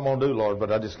don't know what I'm going to do, Lord,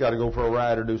 but I just got to go for a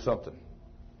ride or do something.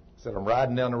 He said, I'm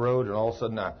riding down the road, and all of a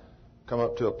sudden I come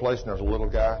up to a place, and there's a little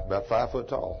guy about 5 foot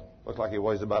tall. Looks like he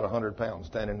weighs about 100 pounds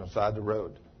standing on the side of the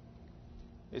road.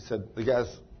 He said,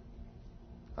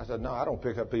 I said, no, I don't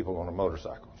pick up people on a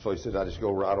motorcycle. So he said, I just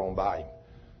go right on by him.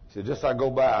 He said, just as I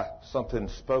go by, something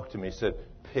spoke to me. He said,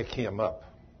 pick him up.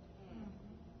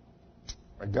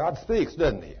 And God speaks,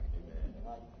 doesn't he?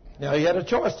 Now, he had a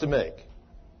choice to make.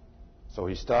 So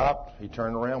he stopped, he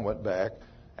turned around, went back,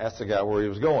 asked the guy where he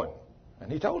was going. And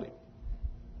he told him.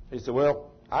 He said,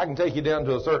 well, I can take you down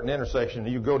to a certain intersection,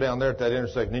 and you go down there at that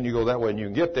intersection, then you go that way, and you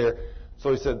can get there.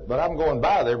 So he said, but I'm going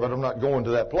by there, but I'm not going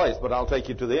to that place, but I'll take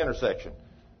you to the intersection.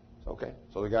 Okay.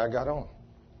 So the guy got on.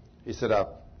 He said, I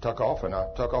took off, and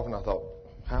I thought,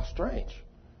 how strange.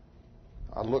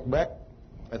 I looked back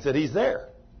and said, he's there.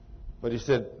 But he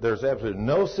said, there's absolutely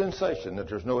no sensation that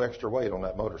there's no extra weight on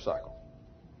that motorcycle.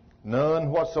 None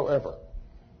whatsoever.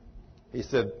 He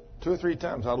said, 2 or 3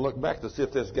 times I looked back to see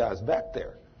if this guy's back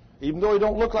there. Even though he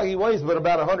don't look like he weighs but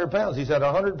about 100 pounds. He said, a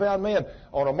 100-pound man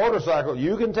on a motorcycle,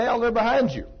 you can tell they're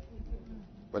behind you.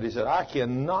 But he said, I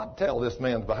cannot tell this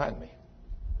man's behind me.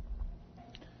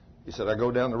 He said, I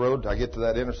go down the road, I get to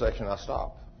that intersection, I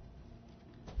stop.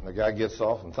 And the guy gets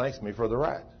off and thanks me for the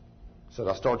ride. He said,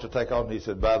 I start to take off, and he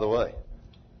said, by the way,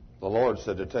 the Lord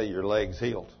said to tell you your leg's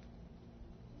healed.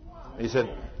 He said,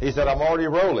 I'm already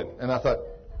rolling. And I thought,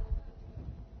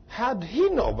 how did he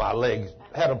know my legs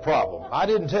had a problem? I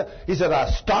didn't tell. He said,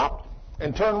 I stopped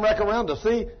and turned back around to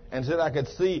see, and said I could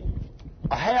see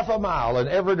a half a mile in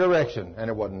every direction, and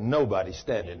there wasn't nobody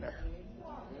standing there.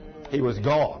 He was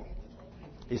gone.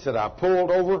 He said, I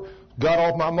pulled over, got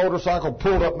off my motorcycle,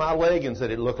 pulled up my leg, and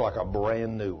said it looked like a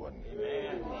brand new one.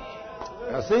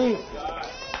 Now see,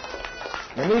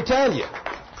 let me tell you,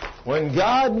 when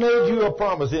God made you a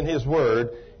promise in His Word,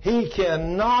 He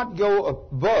cannot go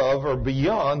above or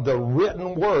beyond the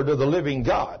written Word of the living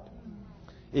God.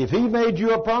 If He made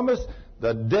you a promise,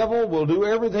 the devil will do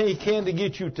everything he can to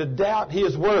get you to doubt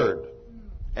His Word.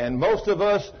 And most of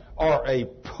us are a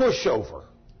pushover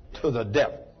to the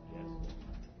devil.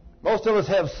 Most of us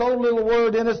have so little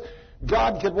Word in us.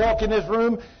 God could walk in this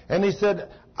room and He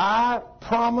said, I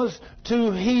promise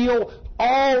to heal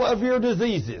all of your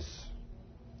diseases.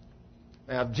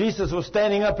 Now, if Jesus was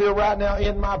standing up here right now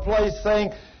in my place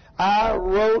saying, I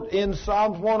wrote in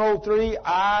Psalms 103,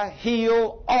 I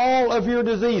heal all of your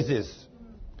diseases.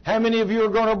 How many of you are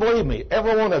going to believe me?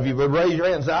 Every one of you would raise your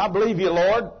hand and say, I believe you,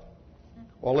 Lord.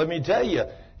 Well, let me tell you,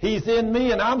 He's in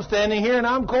me, and I'm standing here, and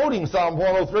I'm quoting Psalm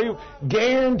 103,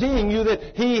 guaranteeing you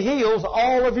that He heals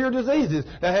all of your diseases.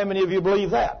 Now, how many of you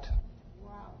believe that?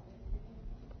 Wow.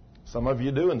 Some of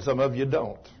you do, and some of you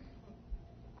don't.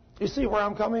 You see where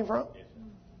I'm coming from?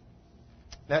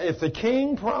 Now, if the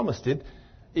King promised it,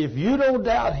 if you don't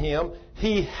doubt Him,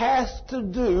 He has to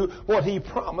do what He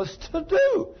promised to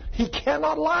do. He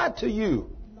cannot lie to you.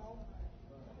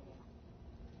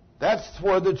 That's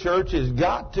where the church has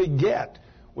got to get.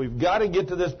 We've got to get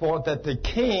to this point that the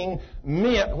King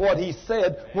meant what He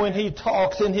said when He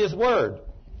talks in His Word.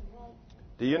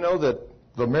 Do you know that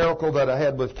the miracle that I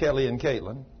had with Kelly and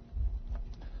Caitlin,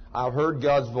 I've heard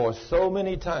God's voice so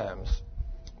many times.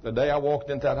 The day I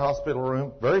walked into that hospital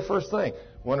room, very first thing,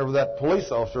 whenever that police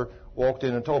officer walked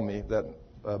in and told me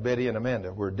that Betty and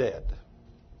Amanda were dead,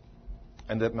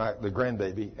 and that the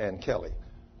grandbaby and Kelly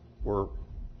were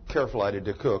care flighted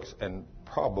to Cook's and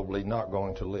probably not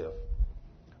going to live.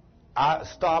 I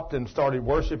stopped and started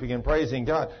worshiping and praising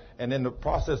God. And in the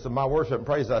process of my worship and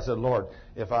praise, I said, Lord,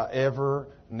 if I ever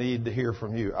need to hear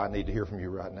from you, I need to hear from you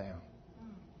right now.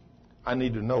 I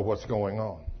need to know what's going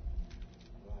on.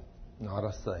 Not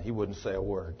a thing. He wouldn't say a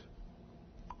word.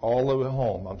 All the way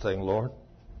home, I'm saying, Lord,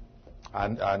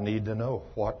 I need to know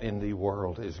what in the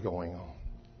world is going on.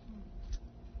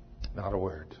 Not a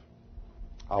word.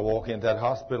 I walk into that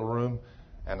hospital room,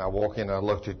 and I walk in, and I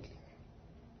looked at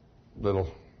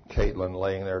little Caitlin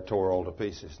laying there tore all to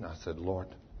pieces, and I said, Lord,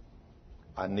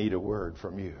 I need a word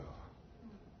from you.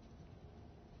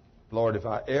 Lord, if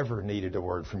I ever needed a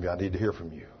word from you, I need to hear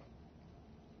from you.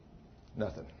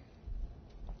 Nothing.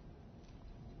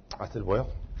 I said, well,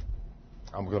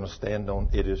 I'm going to stand on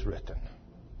it is written.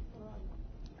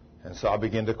 And so I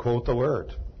began to quote the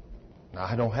word. Now,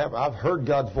 I've heard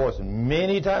God's voice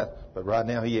many times, but right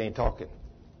now He ain't talking.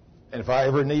 And if I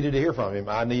ever needed to hear from Him,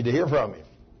 I need to hear from Him.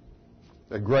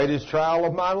 The greatest trial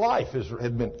of my life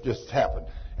had just happened,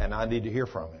 and I need to hear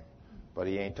from Him. But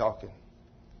He ain't talking.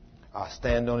 I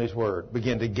stand on His word,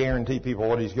 begin to guarantee people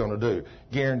what He's going to do.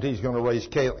 Guarantee He's going to raise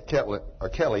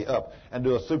Kelly up and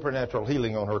do a supernatural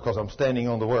healing on her because I'm standing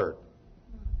on the word.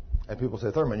 And people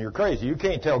say, Thurman, you're crazy. You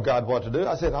can't tell God what to do.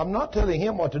 I said, I'm not telling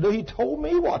Him what to do. He told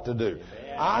me what to do.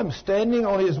 Amen. I'm standing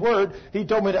on His word. He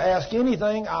told me to ask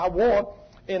anything I want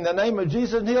in the name of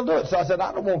Jesus, and He'll do it. So I said,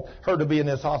 I don't want her to be in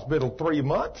this hospital 3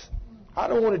 months. I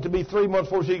don't want it to be 3 months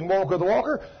before she can walk with a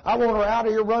walker. I want her out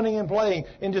of here running and playing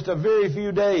in just a very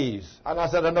few days. And I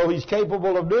said, I know He's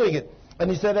capable of doing it.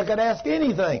 And He said, I could ask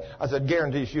anything. I said,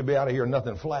 guarantee she'll be out of here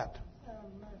nothing flat.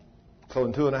 So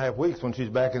in 2.5 weeks, when she's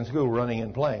back in school running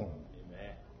and playing,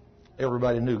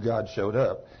 everybody knew God showed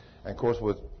up. And, of course,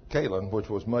 with Caitlin, which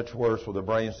was much worse with the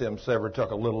brain stem severed,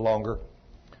 took a little longer.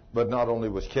 But not only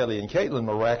was Kelly and Caitlin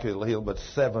miraculously healed, but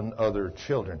 7 other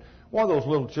children. One of those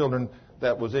little children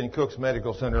that was in Cook's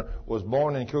Medical Center was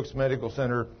born in Cook's Medical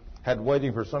Center, had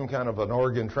waiting for some kind of an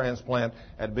organ transplant,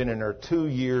 had been in there 2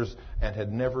 years, and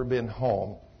had never been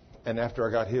home. And after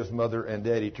I got his mother and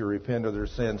daddy to repent of their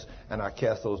sins, and I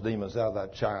cast those demons out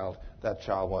of that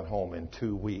child went home in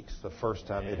 2 weeks, the first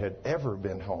time it had ever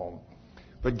been home.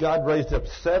 But God raised up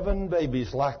 7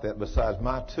 babies like that besides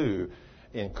my 2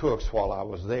 in Cook's while I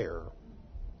was there.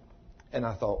 And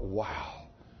I thought, wow.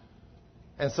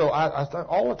 And so I thought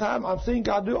all the time I'm seeing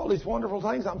God do all these wonderful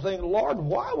things. I'm saying, Lord,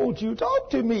 why won't you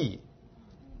talk to me?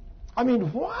 I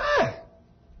mean, why?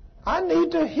 I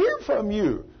need to hear from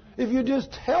you. If you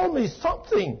just tell me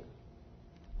something.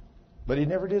 But he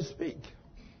never did speak.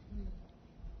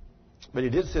 But he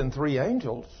did send 3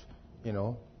 angels,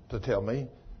 to tell me,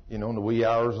 in the wee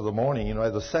hours of the morning.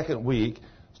 The second week,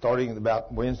 starting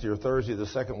about Wednesday or Thursday, the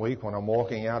second week, when I'm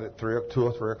walking out at 2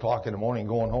 or 3 o'clock in the morning,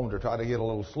 going home to try to get a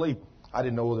little sleep, I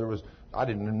didn't know whether it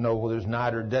was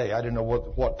night or day. I didn't know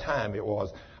what time it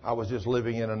was. I was just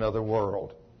living in another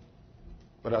world.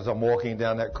 But as I'm walking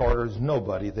down that corridor, there's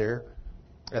nobody there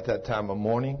at that time of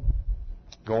morning.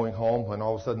 Going home, when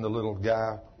all of a sudden the little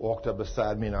guy walked up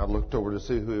beside me, and I looked over to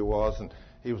see who he was, and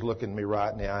he was looking me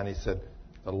right in the eye, and he said,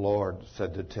 "The Lord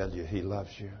said to tell you He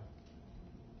loves you."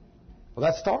 Well,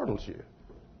 that startles you.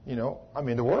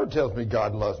 The Word tells me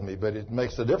God loves me, but it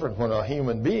makes a difference when a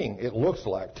human being, it looks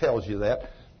like, tells you that.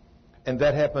 And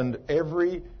that happened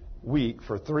every week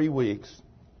for 3 weeks.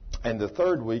 And the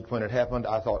third week when it happened,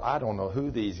 I thought, I don't know who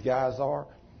these guys are,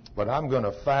 but I'm going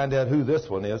to find out who this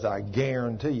one is, I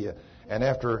guarantee you. And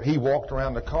after he walked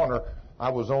around the corner, I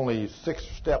was only 6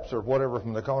 steps or whatever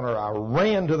from the corner. I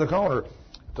ran to the corner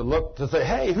to look to say,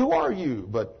 "Hey, who are you?"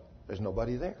 But there's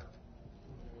nobody there.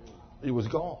 He was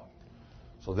gone.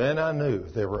 So then I knew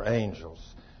there were angels.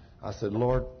 I said,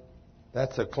 "Lord,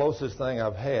 that's the closest thing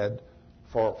I've had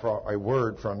for a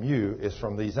word from you is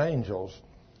from these angels."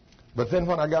 But then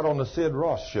when I got on the Sid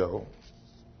Ross show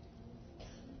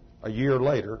a year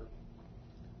later,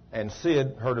 and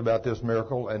Sid heard about this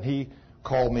miracle, and he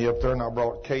called me up there, and I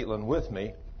brought Caitlin with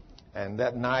me. And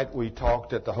that night we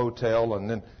talked at the hotel, and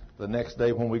then the next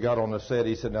day when we got on the set,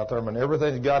 he said, "Now, Thurman,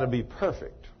 everything's got to be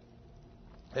perfect.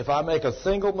 If I make a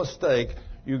single mistake,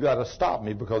 you got to stop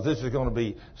me, because this is going to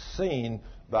be seen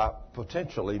by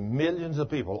potentially millions of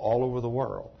people all over the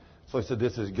world." So he said,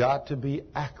 "This has got to be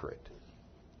accurate."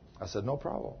 I said, "No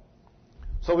problem."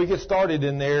 So we get started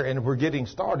in there, and we're getting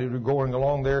started. We're going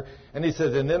along there. And he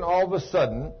says, and then all of a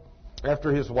sudden,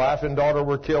 after his wife and daughter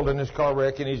were killed in his car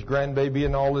wreck and his grandbaby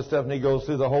and all this stuff, and he goes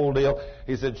through the whole deal,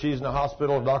 he said, she's in the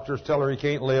hospital. Doctors tell her he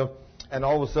can't live. And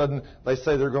all of a sudden, they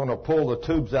say they're going to pull the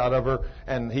tubes out of her.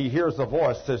 And he hears a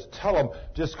voice says, "Tell them,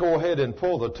 just go ahead and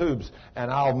pull the tubes, and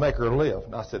I'll make her live."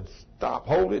 And I said, "Stop,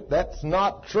 hold it. That's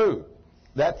not true.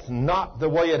 That's not the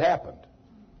way it happened."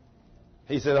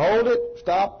 He said, "Hold it,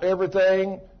 stop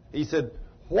everything." He said,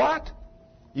 "What?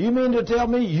 You mean to tell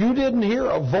me you didn't hear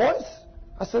a voice?"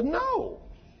 I said, "No."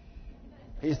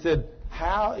 He said,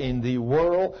 "How in the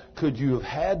world could you have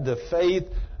had the faith?"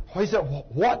 He said,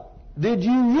 "What did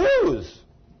you use?"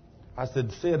 I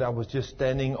said, "Sid, I was just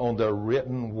standing on the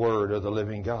written word of the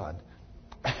living God."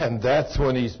 And that's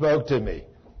when he spoke to me.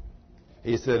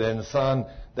 He said, "And son,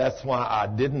 that's why I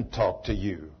didn't talk to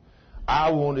you.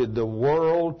 I wanted the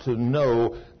world to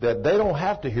know that they don't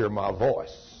have to hear my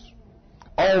voice.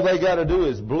 All they got to do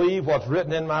is believe what's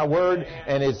written in my word,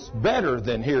 and it's better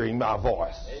than hearing my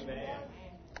voice." Amen.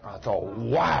 I thought,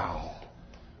 wow.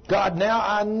 God, now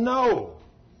I know.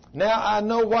 Now I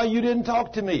know why you didn't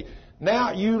talk to me.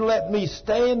 Now you let me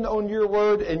stand on your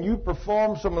word, and you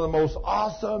perform some of the most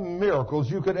awesome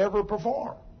miracles you could ever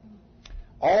perform.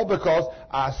 All because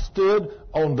I stood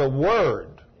on the word.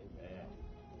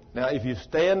 Now, if you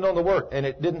stand on the word, and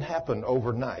it didn't happen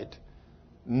overnight.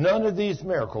 None of these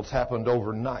miracles happened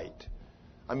overnight.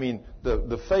 I mean,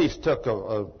 the face took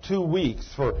 2 weeks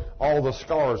for all the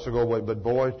scars to go away. But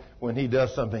boy, when he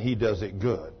does something, he does it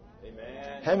good.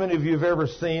 Amen. How many of you have ever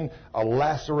seen a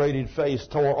lacerated face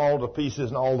tore all to pieces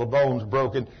and all the bones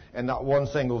broken and not one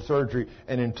single surgery,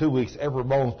 and in 2 weeks every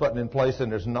bone's put in place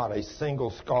and there's not a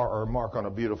single scar or mark on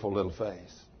a beautiful little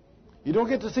face? You don't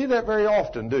get to see that very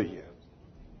often, do you?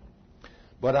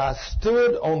 But I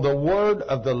stood on the word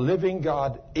of the living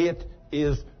God. It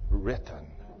is written.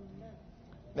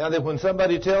 Now that when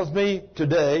somebody tells me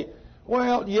today,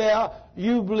 well, yeah,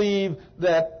 you believe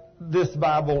that this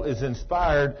Bible is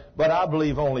inspired, but I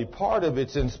believe only part of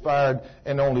it's inspired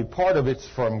and only part of it's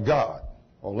from God.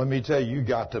 Well, let me tell you, you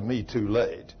got to me too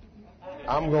late.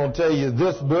 I'm going to tell you,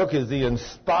 this book is the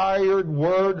inspired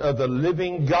word of the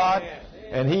living God.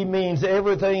 And he means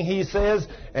everything he says,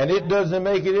 and it doesn't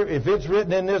make it. If it's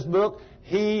written in this book,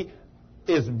 he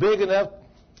is big enough.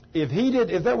 If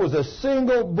there was a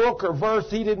single book or verse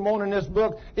he didn't want in this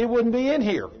book, it wouldn't be in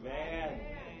here.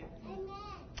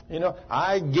 Amen.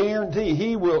 I guarantee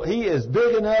he will. He is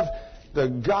big enough. The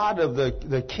God of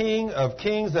the King of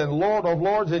Kings and Lord of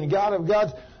Lords and God of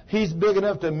Gods. He's big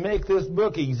enough to make this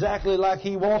book exactly like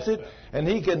he wants it, and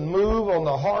he can move on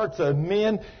the hearts of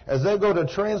men as they go to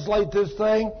translate this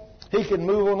thing. He can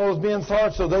move on those men's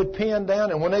hearts so they pin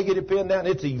down, and when they get it pinned down,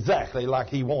 it's exactly like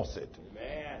he wants it.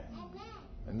 Amen.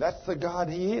 And that's the God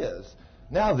he is.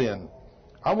 Now then,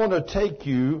 I want to take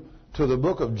you to the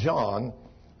book of John,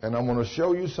 and I want to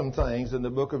show you some things in the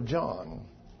book of John.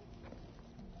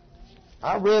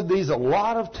 I read these a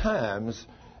lot of times,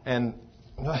 and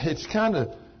it's kind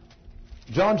of,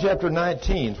 John chapter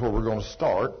 19 is where we're going to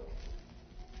start.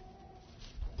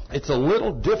 It's a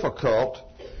little difficult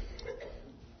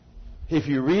if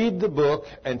you read the book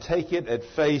and take it at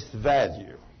face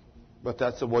value, but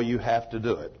that's the way you have to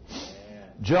do it.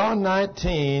 John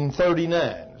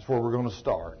 19:39 is where we're going to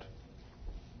start.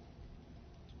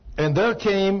 And there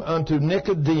came unto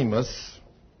Nicodemus,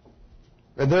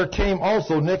 and there came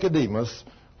also Nicodemus,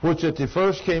 which at the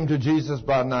first came to Jesus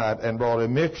by night, and brought a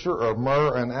mixture of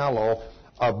myrrh and aloe,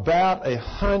 about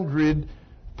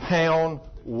 100-pound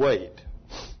weight.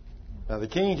 Now, the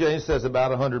King James says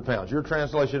about 100 pounds. Your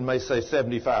translation may say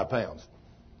 75 pounds.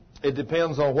 It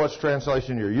depends on which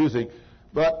translation you're using,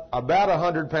 but about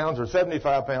 100 pounds or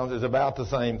 75 pounds is about the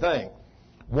same thing.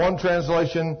 One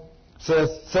translation says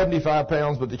 75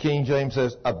 pounds, but the King James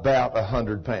says about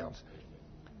 100 pounds.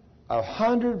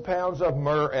 100 pounds of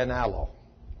myrrh and aloe.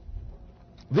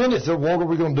 Then it said, what are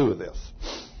we going to do with this?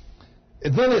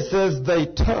 And then it says,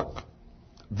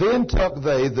 Then took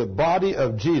they the body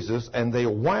of Jesus, and they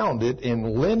wound it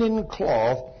in linen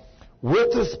cloth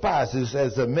with the spices,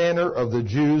 as the manner of the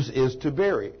Jews is to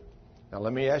bury. Now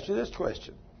let me ask you this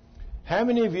question. How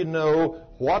many of you know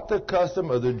what the custom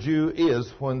of the Jew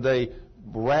is when they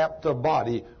wrap the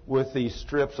body with these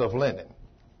strips of linen?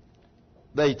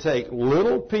 They take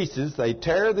little pieces, they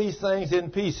tear these things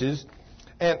in pieces,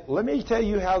 and let me tell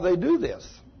you how they do this.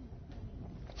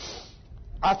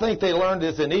 I think they learned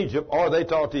this in Egypt, or they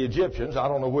taught the Egyptians. I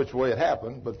don't know which way it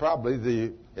happened, but probably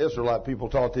the Israelite people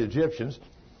taught the Egyptians.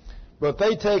 But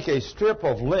they take a strip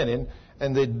of linen,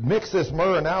 and they mix this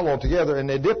myrrh and aloe together, and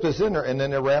they dip this in there, and then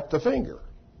they wrap the finger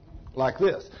like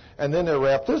this. And then they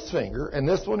wrap this finger, and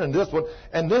this one, and this one,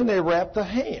 and then they wrap the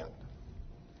hand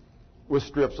with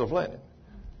strips of linen.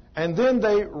 And then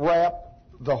they wrap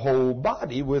the whole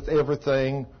body with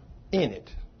everything in it.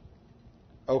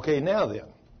 Okay, now then.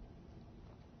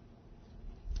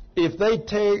 If they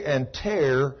take and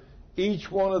tear each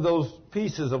one of those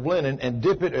pieces of linen and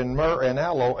dip it in myrrh and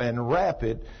aloe and wrap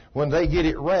it, when they get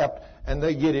it wrapped and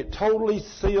they get it totally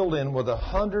sealed in with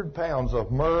 100 pounds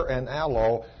of myrrh and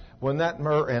aloe, when that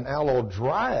myrrh and aloe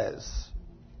dries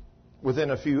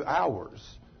within a few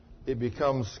hours, it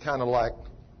becomes kind of like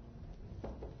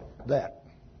that.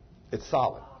 It's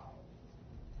solid.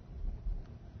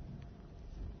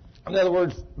 In other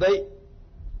words, they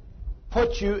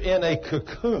put you in a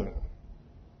cocoon.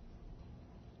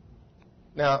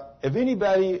 Now, has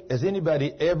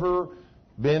anybody ever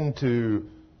been to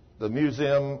the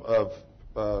Museum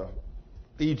of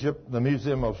Egypt, the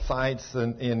Museum of Science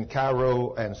in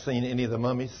Cairo, and seen any of the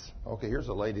mummies? Okay, here's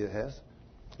a lady that has.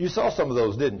 You saw some of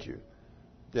those, didn't you?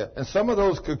 Yeah, and some of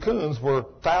those cocoons were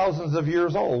thousands of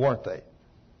years old, weren't they?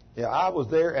 Yeah, I was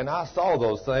there and I saw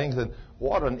those things, and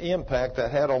what an impact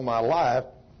that had on my life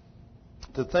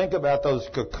to think about those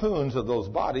cocoons of those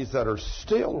bodies that are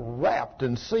still wrapped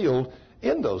and sealed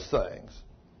in those things.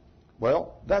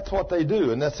 Well, that's what they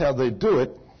do, and that's how they do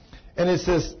it. And it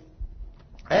says,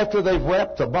 after they've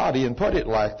wrapped the body and put it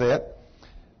like that,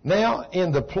 now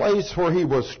in the place where he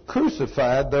was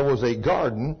crucified there was a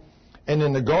garden, and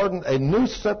in the garden a new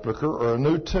sepulchre, or a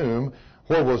new tomb,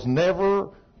 where was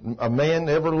never a man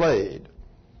ever laid.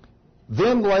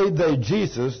 Then laid they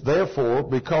Jesus, therefore,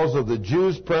 because of the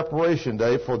Jews' preparation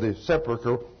day, for the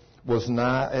sepulchre was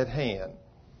nigh at hand.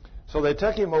 So they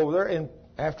took him over there, and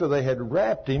after they had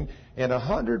wrapped him in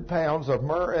 100 pounds of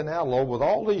myrrh and aloe with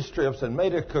all these strips, and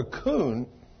made a cocoon,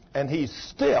 and he's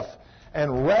stiff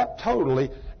and wrapped totally,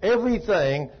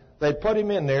 everything, they put him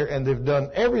in there, and they've done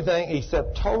everything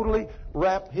except totally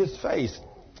wrap his face.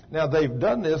 Now they've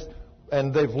done this,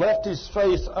 and they've left his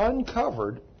face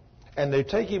uncovered, and they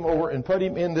take him over and put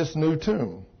him in this new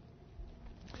tomb.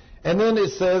 And then it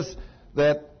says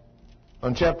that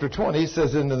on chapter 20, it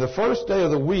says, and in the first day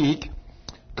of the week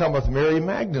cometh Mary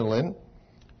Magdalene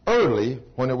early,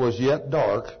 when it was yet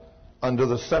dark, unto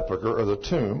the sepulchre, or the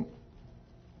tomb,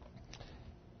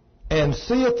 and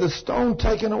seeth the stone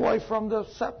taken away from the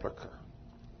sepulchre.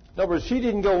 In other words, she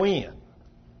didn't go in.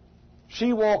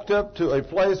 She walked up to a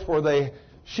place where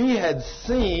she had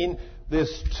seen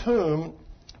this tomb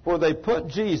where they put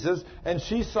Jesus, and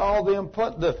she saw them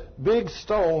put the big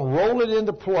stone, roll it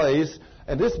into place,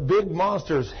 and this big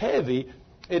monster is heavy.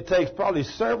 It takes probably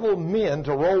several men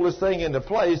to roll this thing into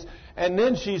place, and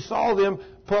then she saw them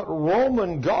put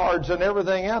Roman guards and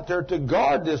everything out there to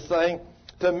guard this thing,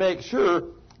 to make sure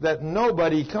that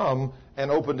nobody come and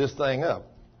open this thing up.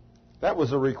 That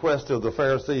was a request of the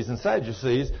Pharisees and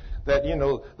Sadducees that,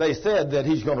 they said that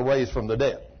he's going to raise from the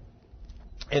dead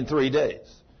in 3 days.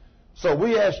 So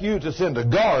we ask you to send a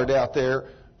guard out there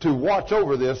to watch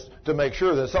over this to make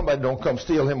sure that somebody don't come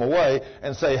steal him away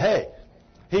and say, hey,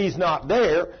 he's not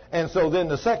there. And so then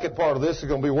the second part of this is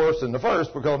going to be worse than the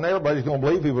first, because everybody's going to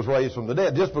believe he was raised from the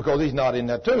dead just because he's not in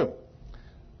that tomb.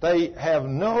 They have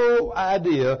no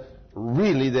idea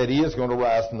really that he is going to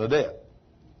rise from the dead.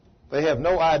 They have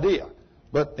no idea.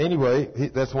 But anyway,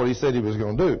 that's what he said he was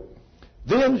going to do.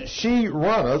 Then she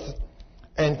runneth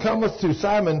and cometh to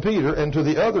Simon Peter and to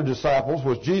the other disciples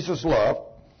which Jesus loved,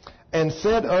 and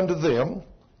said unto them,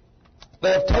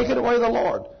 They have taken away the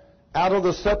Lord out of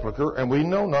the sepulchre, and we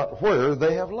know not where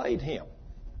they have laid him.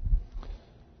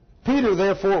 Peter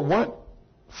therefore went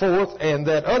forth, and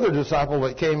that other disciple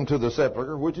that came to the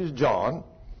sepulchre, which is John.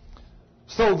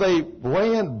 So they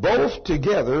ran both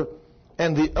together,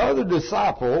 and the other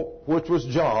disciple, which was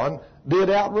John, did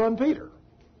outrun Peter.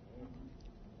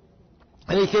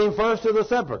 And he came first to the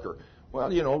sepulchre.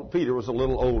 Well, Peter was a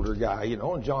little older guy,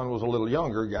 and John was a little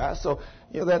younger guy. So,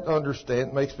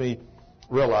 that makes me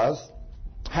realize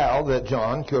how that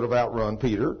John could have outrun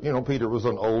Peter. Peter was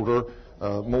an older,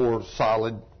 more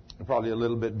solid, probably a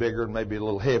little bit bigger and maybe a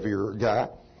little heavier guy.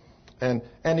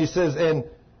 And he says,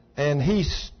 and he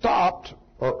stopped,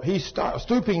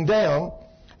 stooping down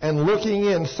and looking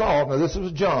in, saw, now this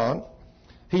was John,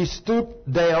 he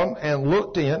stooped down and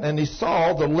looked in, and he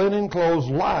saw the linen clothes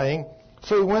lying,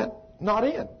 so he went not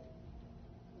in.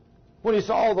 When he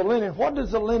saw the linen, what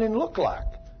does the linen look like?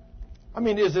 I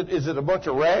mean, is it a bunch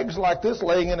of rags like this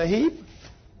laying in a heap? Is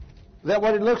that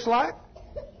what it looks like?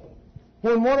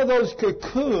 When one of those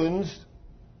cocoons,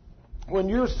 when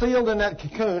you're sealed in that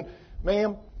cocoon,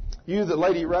 ma'am, you, the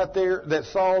lady right there that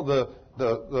saw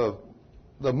the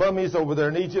mummies over there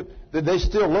in Egypt, did they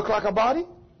still look like a body?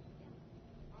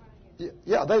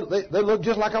 Yeah, they looked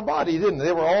just like a body, didn't they?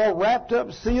 They were all wrapped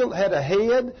up, sealed, had a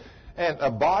head and a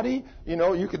body.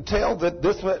 You could tell that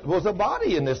this was a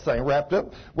body in this thing, wrapped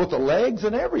up with the legs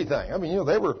and everything. I mean,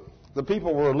 the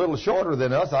people were a little shorter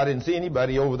than us. I didn't see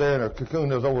anybody over there in a cocoon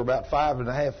that was over about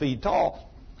 5.5 feet tall.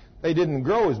 They didn't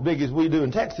grow as big as we do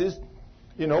in Texas,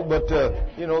 but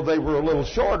they were a little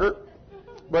shorter.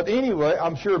 But anyway,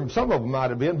 I'm sure some of them might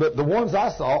have been, but the ones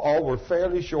I saw all were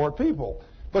fairly short people.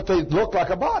 But they looked like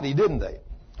a body, didn't they?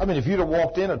 I mean, if you'd have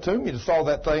walked in a tomb, you'd have saw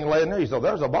that thing laying there. You saw,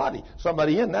 there's a body,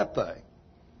 somebody in that thing.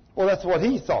 Well, that's what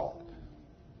he thought.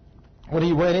 When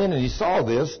he went in and he saw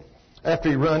this, after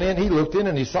he run in, he looked in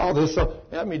and he saw this. So,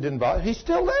 he didn't bother. He's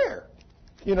still there.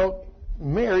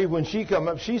 Mary, when she come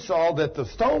up, she saw that the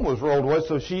stone was rolled away,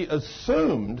 so she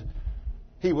assumed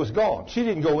he was gone. She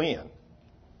didn't go in.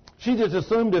 She just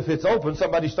assumed if it's open,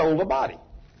 somebody stole the body.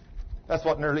 That's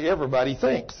what nearly everybody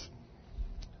thinks.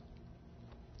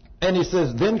 And he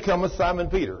says, then cometh Simon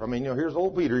Peter. I mean, here's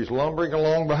old Peter. He's lumbering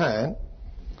along behind.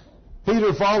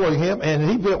 Peter following him, and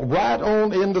he went right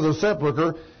on into the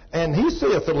sepulchre, and he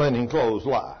seeth the linen clothes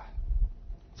lie.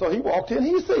 So he walked in,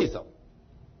 he sees them.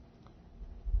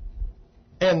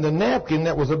 And the napkin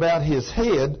that was about his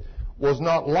head was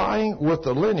not lying with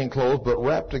the linen clothes, but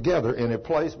wrapped together in a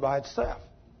place by itself.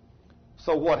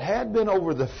 So what had been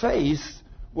over the face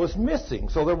was missing.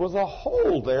 So there was a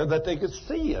hole there that they could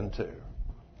see into.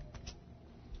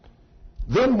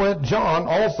 Then went John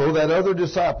also, that other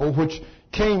disciple, which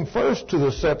came first to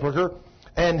the sepulchre,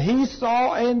 and he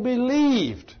saw and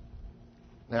believed.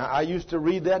 Now, I used to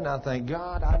read that, and I think,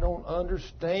 God, I don't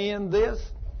understand this.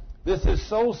 This is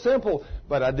so simple.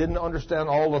 But I didn't understand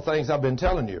all the things I've been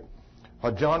telling you.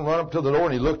 John ran up to the door,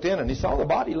 and he looked in, and he saw the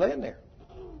body laying there.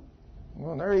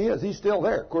 Well, there he is. He's still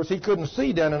there. Of course, he couldn't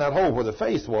see down in that hole where the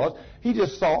face was. He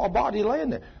just saw a body laying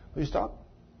there. He stopped.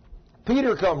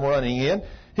 Peter come running in.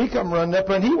 He come running up,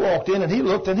 and he walked in, and he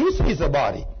looked, and he sees a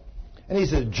body. And he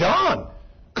said, John,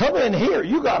 come in here.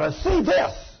 You got to see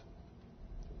this.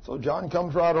 So John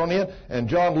comes right on in, and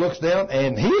John looks down,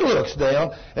 and he looks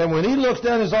down. And when he looks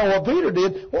down and saw what Peter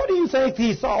did, what do you think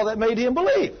he saw that made him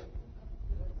believe?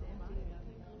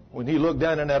 When he looked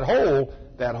down in that hole,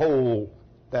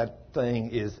 that thing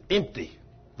is empty.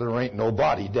 There ain't no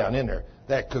body down in there.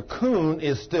 That cocoon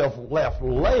is still left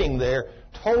laying there,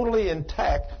 totally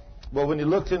intact. But when he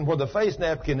looked in where the face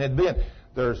napkin had been,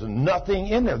 there's nothing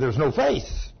in there. There's no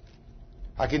face.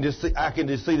 I can just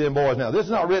see them boys now. This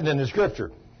is not written in the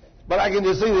Scripture, but I can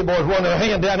just see them boys run their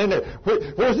hand down in there.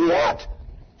 Where's he at?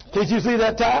 Did you see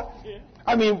that, Ty? Yeah.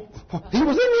 I mean, he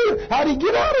was in here. How did he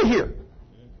get out of here?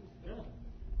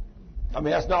 I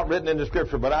mean, that's not written in the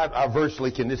Scripture, but I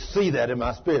virtually can just see that in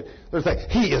my spirit. They're saying,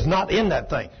 he is not in that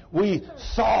thing. We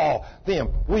saw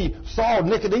them. We saw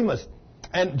Nicodemus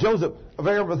And Joseph of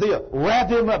Arimathea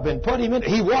wrapped him up and put him in.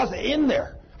 He was in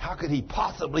there. How could he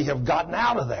possibly have gotten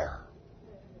out of there?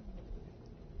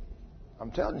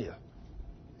 I'm telling you,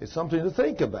 it's something to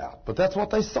think about. But that's what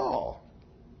they saw.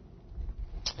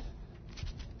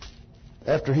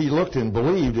 After he looked and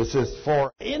believed, it says,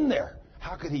 for in there.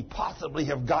 How could he possibly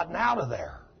have gotten out of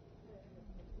there?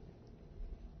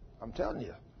 I'm telling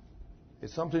you,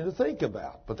 it's something to think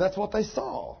about. But that's what they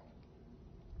saw.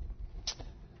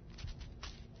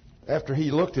 After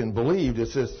he looked and believed, it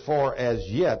says, for as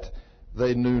yet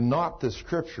they knew not the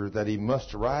Scripture that he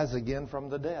must rise again from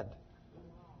the dead.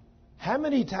 How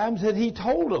many times had he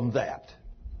told them that?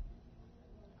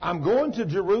 I'm going to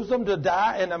Jerusalem to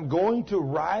die, and I'm going to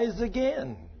rise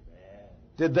again.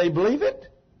 Did they believe it?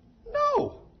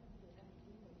 No.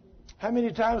 How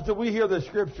many times do we hear the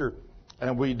Scripture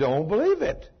and we don't believe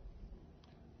it?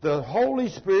 The Holy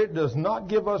Spirit does not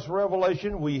give us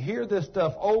revelation. We hear this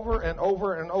stuff over and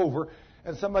over and over.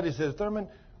 And somebody says, Thurman,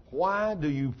 why do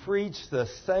you preach the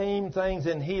same things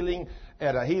in healing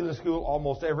at a healing school,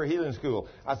 almost every healing school?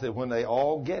 I said, when they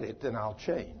all get it, then I'll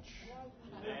change.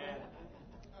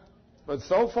 But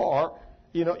so far,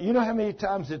 you know how many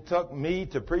times it took me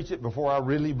to preach it before I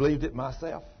really believed it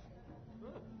myself?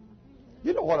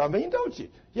 You know what I mean, don't you?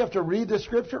 You have to read the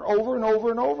Scripture over and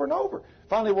over and over and over.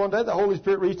 Finally, one day, the Holy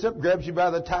Spirit reaches up, grabs you by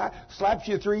the tie, slaps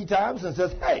you 3 times, and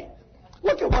says, hey,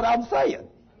 look at what I'm saying.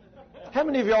 How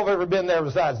many of y'all have ever been there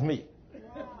besides me?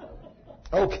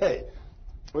 Okay.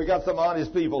 We got some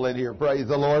honest people in here, praise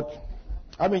the Lord.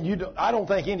 I mean, I don't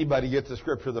think anybody gets the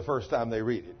Scripture the first time they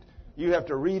read it. You have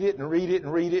to read it and read it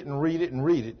and read it and read it and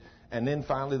read it. And then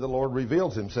finally the Lord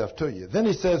reveals himself to you. Then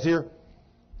he says here,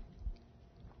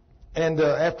 and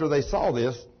after they saw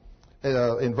this,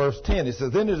 in verse 10, he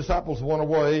says, then the disciples went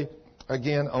away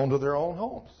again onto their own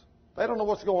homes. They don't know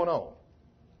what's going on.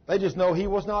 They just know he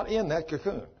was not in that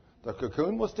cocoon. The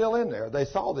cocoon was still in there. They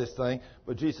saw this thing,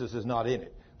 but Jesus is not in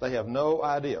it. They have no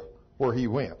idea where he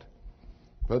went.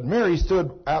 But Mary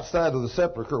stood outside of the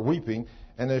sepulchre weeping,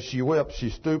 and as she wept,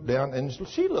 she stooped down and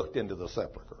she looked into the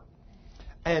sepulchre.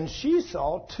 And she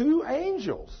saw 2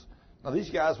 angels. Now, these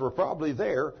guys were probably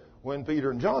there when Peter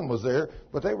and John was there,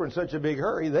 but they were in such a big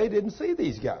hurry, they didn't see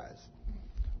these guys.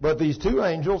 But these 2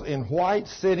 angels in white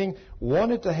sitting,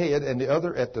 one at the head and the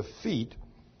other at the feet,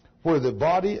 where the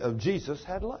body of Jesus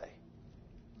had lay.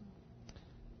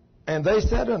 And they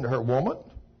said unto her, Woman,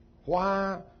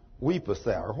 why weepest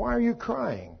thou? Or why are you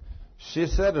crying? She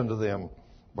said unto them,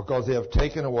 Because they have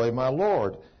taken away my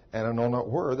Lord, and I know not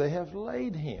where they have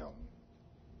laid him.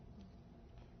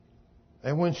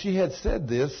 And when she had said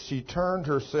this, she turned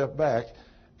herself back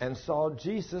and saw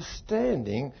Jesus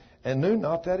standing, and knew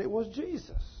not that it was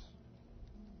Jesus.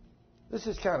 This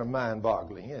is kind of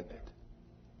mind-boggling, isn't it?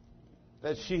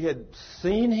 That she had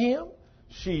seen him,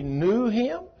 she knew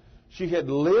him, she had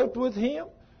lived with him,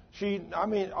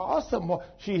 awesome.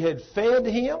 She had fed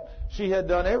him, she had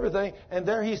done everything, and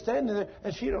there he's standing there,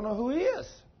 and she don't know who he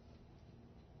is.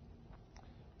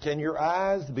 Can your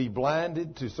eyes be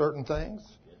blinded to certain things?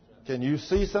 Can you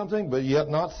see something but yet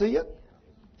not see it?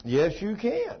 Yes, you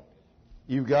can.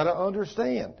 You've got to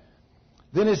understand.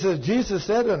 Then it says, Jesus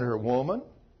said unto her, Woman,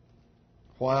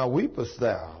 why weepest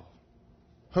thou?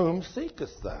 Whom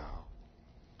seekest thou?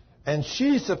 And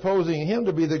she, supposing him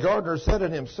to be the gardener, said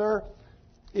unto him, Sir,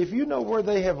 if you know where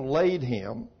they have laid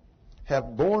him,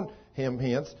 have borne him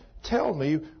hence, tell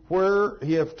me where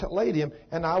he have laid him,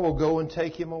 and I will go and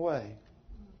take him away.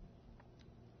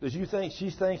 Does you think she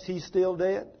thinks he's still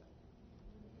dead?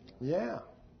 Yeah.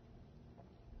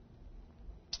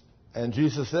 And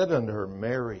Jesus said unto her,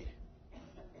 Mary.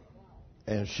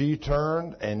 And she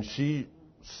turned, and she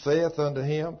saith unto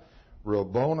him,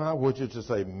 Rabboni, which is to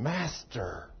say,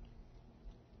 Master.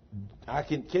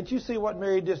 Can't you see what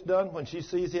Mary just done when she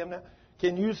sees him now?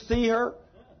 Can you see her?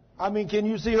 Can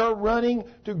you see her running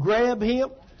to grab him?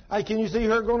 Can you see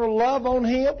her going to love on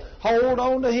him, hold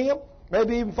on to him,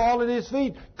 maybe even fall at his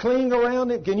feet, cling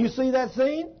around him? Can you see that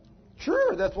scene?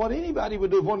 Sure, that's what anybody would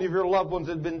do if one of your loved ones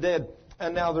had been dead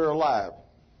and now they're alive.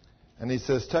 And he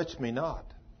says, touch me not.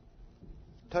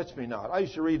 Touch me not. I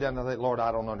used to read that and I thought, Lord,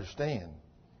 I don't understand.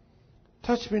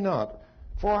 Touch me not,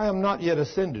 for I am not yet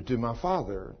ascended to my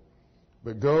Father,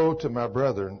 but go to my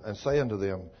brethren and say unto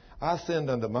them, I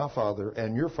ascend unto my Father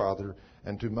and your Father,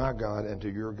 and to my God and to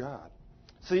your God.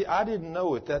 See, I didn't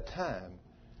know at that time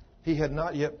he had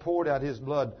not yet poured out his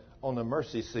blood on the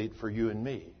mercy seat for you and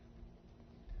me.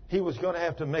 He was going to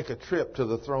have to make a trip to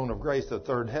the throne of grace, the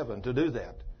third heaven, to do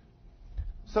that.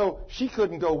 So she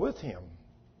couldn't go with him.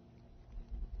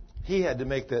 He had to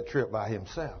make that trip by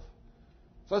himself.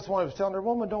 So that's why I was telling her,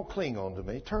 Woman, don't cling on to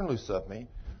me. Turn loose of me.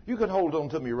 You can hold on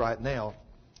to me right now,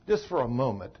 just for a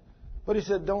moment. But he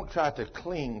said, don't try to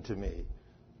cling to me.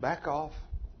 Back off.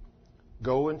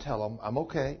 Go and tell them, I'm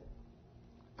okay.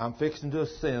 I'm fixing to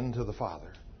ascend to the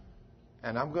Father.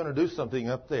 And I'm going to do something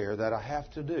up there that I have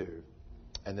to do.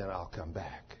 And then I'll come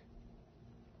back.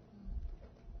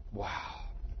 Wow.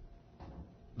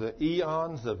 The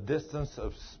eons of distance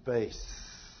of space.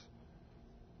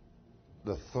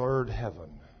 The third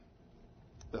heaven.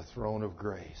 The throne of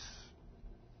grace.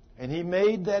 And he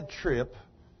made that trip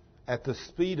at the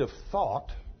speed of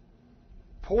thought,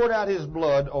 poured out his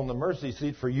blood on the mercy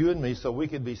seat for you and me so we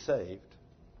could be saved.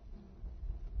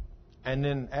 And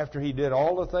then after he did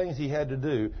all the things he had to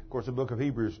do, of course the book of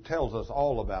Hebrews tells us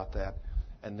all about that,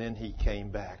 and then he came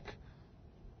back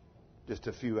just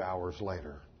a few hours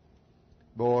later.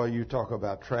 Boy, you talk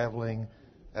about traveling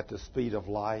at the speed of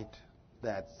light.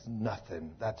 That's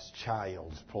nothing. That's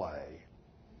child's play.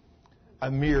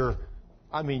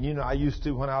 I used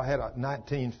to, when I had a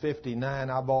 1959,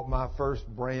 I bought my first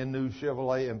brand new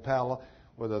Chevrolet Impala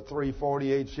with a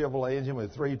 348 Chevrolet engine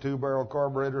with 3 two-barrel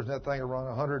carburetors, and that thing would run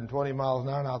 120 miles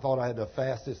an hour, and I thought I had the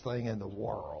fastest thing in the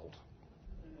world.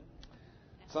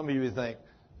 Some of you would think,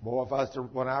 boy,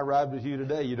 when I arrived with you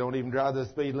today, you don't even drive the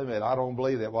speed limit. I don't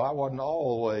believe that. Well, I wasn't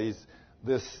always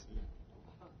this,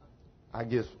 I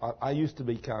guess, I used to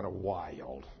be kind of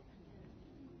wild.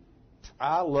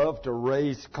 I love to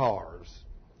race cars.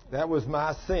 That was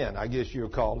my sin, I guess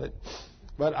you'd call it.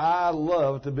 But I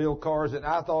love to build cars. And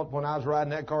I thought when I was riding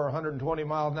that car 120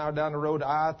 miles an hour down the road,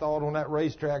 I thought on that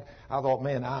racetrack, I thought,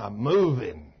 man, I'm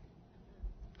moving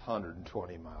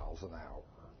 120 miles an hour.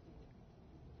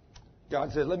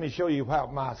 God said, let me show you how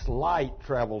my light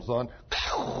travels on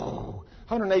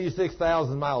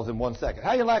 186,000 miles in 1 second.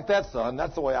 How you like that, son?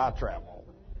 That's the way I travel.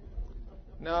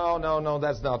 No,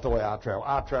 that's not the way I travel.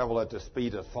 I travel at the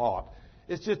speed of thought.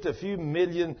 It's just a few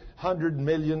million, 100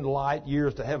 million light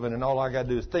years to heaven, and all I got to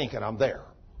do is think, and I'm there.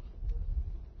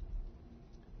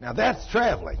 Now that's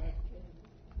traveling.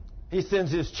 He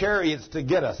sends his chariots to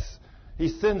get us. He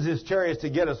sends his chariots to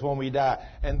get us when we die,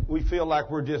 and we feel like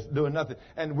we're just doing nothing.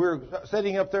 And we're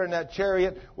sitting up there in that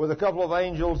chariot with a couple of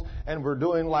angels, and we're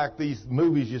doing like these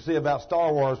movies you see about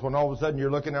Star Wars, when all of a sudden you're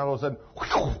looking out, all of a sudden,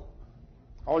 whew,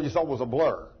 all you saw was a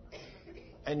blur,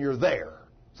 and you're there.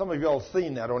 Some of you all have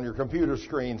seen that on your computer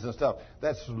screens and stuff.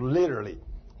 That's literally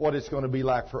what it's going to be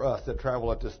like for us that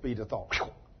travel at the speed of thought.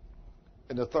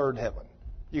 In the third heaven.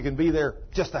 You can be there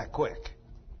just that quick.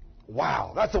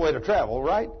 Wow, that's the way to travel,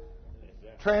 right?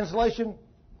 Translation?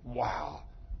 Wow.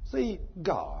 See,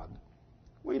 God,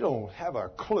 we don't have a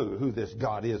clue who this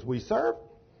God is we serve.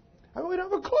 I mean, we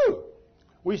don't have a clue.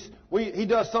 He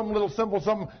does some little simple,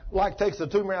 something like takes a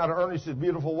tumor out of Ernest's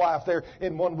beautiful wife there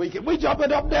in 1 week, and we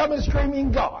jumping up and down and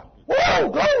screaming, God. Whoa,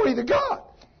 glory to God.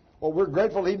 Well, we're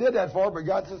grateful he did that for us, but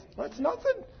God says, that's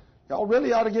nothing. Y'all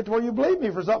really ought to get to where you believe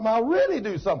me for something. I'll really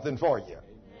do something for you.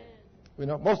 You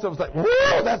know, most of us think,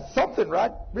 whoa, that's something,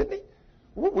 right, Brittany?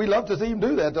 We love to see him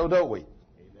do that, though, don't we?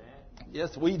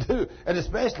 Yes, we do. And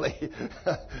especially,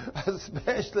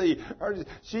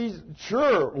 she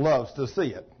sure loves to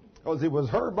see it. Because it was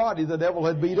her body the devil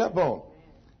had beat up on.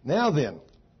 Now then,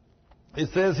 it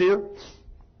says here,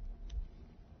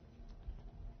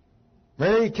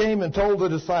 Mary came and told the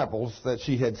disciples that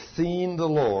she had seen the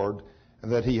Lord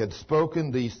and that he had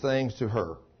spoken these things to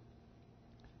her.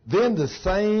 Then the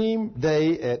same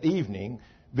day at evening,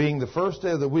 being the first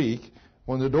day of the week,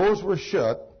 when the doors were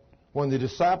shut, when the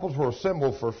disciples were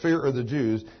assembled for fear of the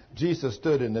Jews, Jesus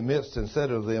stood in the midst and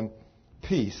said unto them,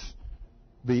 Peace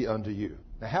be unto you.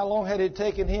 Now, how long had it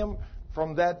taken him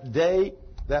from that day,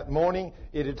 that morning?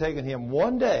 It had taken him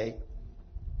 1 day,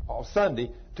 on Sunday,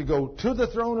 to go to the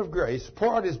throne of grace,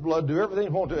 pour out his blood, do everything he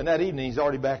wanted to, and that evening he's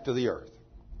already back to the earth.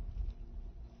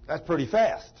 That's pretty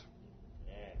fast.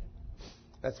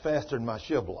 That's faster than my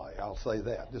Chevrolet, I'll say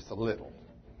that, just a little.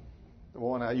 The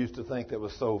one I used to think that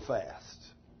was so fast.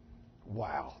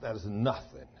 Wow, that is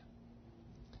nothing.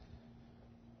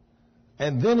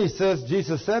 And then he says,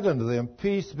 Jesus said unto them,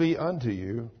 Peace be unto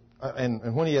you.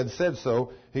 And when he had said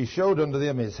so, he showed unto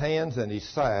them his hands and his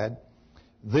side.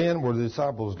 Then were the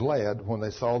disciples glad when they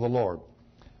saw the Lord.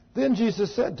 Then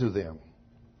Jesus said to them,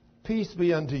 Peace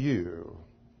be unto you.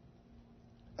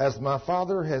 As my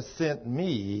Father has sent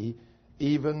me,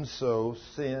 even so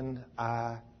send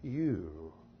I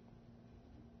you.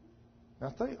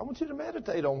 Now I want you to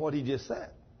meditate on what he just said.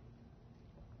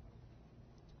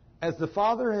 As the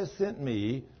Father has sent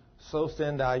me, so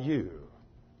send I you.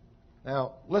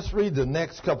 Now, let's read the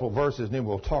next couple of verses and then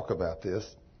we'll talk about this.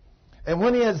 And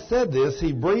when he had said this,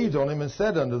 he breathed on him and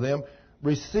said unto them,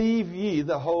 Receive ye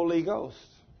the Holy Ghost.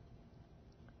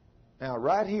 Now,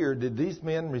 right here, did these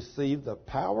men receive the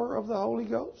power of the Holy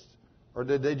Ghost? Or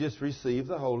did they just receive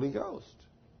the Holy Ghost?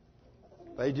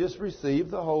 They just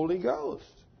received the Holy Ghost.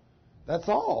 That's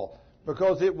all.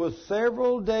 Because it was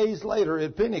several days later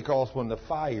at Pentecost when the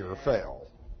fire fell.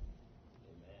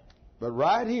 But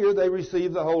right here, they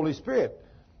received the Holy Spirit.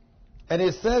 And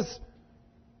it says,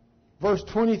 verse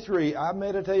 23, I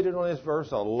meditated on this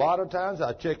verse a lot of times.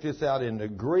 I checked this out in the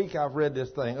Greek. I've read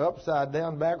this thing upside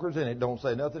down, backwards, and it don't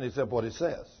say nothing except what it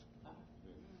says.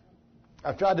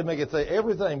 I've tried to make it say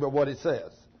everything but what it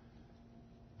says.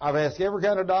 I've asked every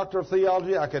kind of doctor of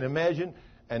theology I can imagine,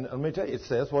 and let me tell you, it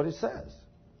says what it says.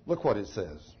 Look what it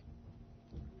says.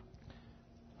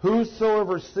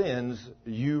 Whosoever sins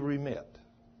you remit,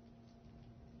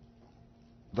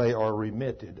 they are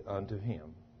remitted unto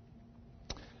him.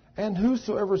 And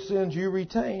whosoever sins you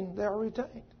retain, they are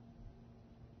retained.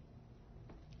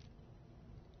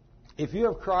 If you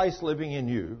have Christ living in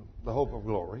you, the hope of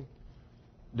glory,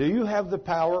 do you have the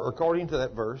power, according to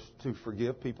that verse, to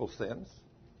forgive people's sins?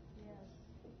 Yes.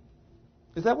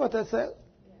 Is that what that says?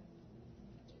 Yes.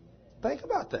 Think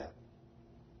about that.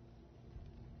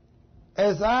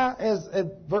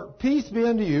 Peace be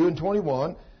unto you, in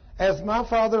 21, as my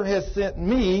Father has sent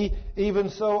me, even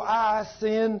so I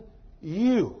send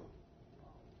you.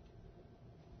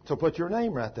 So put your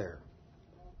name right there.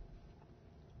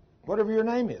 Whatever your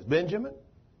name is. Benjamin?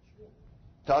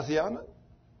 Tatiana?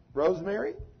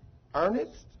 Rosemary?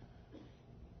 Ernest?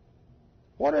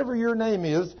 Whatever your name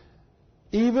is,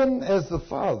 even as the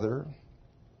Father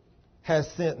has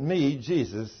sent me,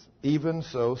 Jesus, even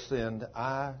so send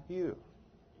I you.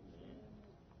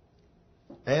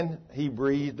 And He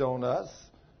breathed on us,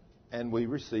 and we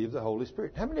received the Holy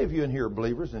Spirit. How many of you in here are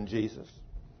believers in Jesus?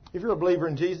 If you're a believer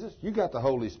in Jesus, you got the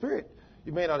Holy Spirit.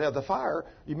 You may not have the fire,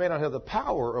 you may not have the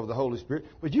power of the Holy Spirit,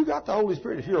 but you got the Holy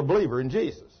Spirit if you're a believer in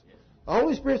Jesus. The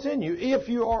Holy Spirit's in you if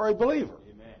you are a believer.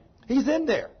 Amen. He's in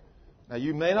there. Now,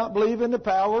 you may not believe in the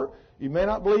power. You may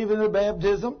not believe in the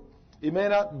baptism. You may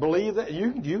not believe that.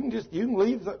 You can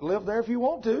live there if you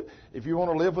want to. If you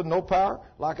want to live with no power,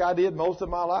 like I did most of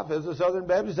my life as a Southern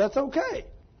Baptist, that's okay.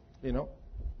 You know.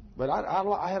 But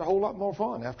I had a whole lot more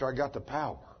fun after I got the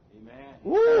power. Amen.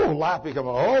 Woo! Life became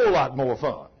a whole lot more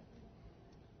fun.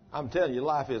 I'm telling you,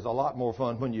 life is a lot more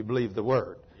fun when you believe the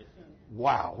Word.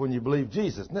 Wow, when you believe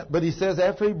Jesus. But He says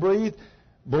after He breathed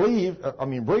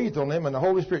on them and the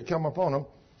Holy Spirit come upon them,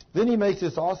 then He makes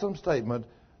this awesome statement,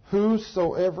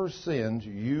 whosoever sins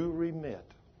you remit.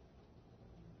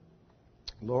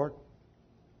 Lord,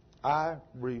 I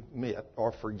remit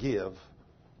or forgive.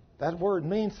 That word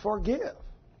means forgive.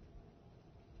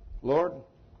 Lord,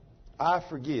 I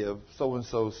forgive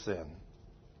so-and-so's sin.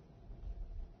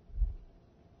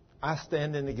 I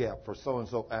stand in the gap for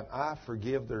so-and-so, and I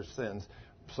forgive their sins,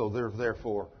 so they're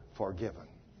therefore forgiven.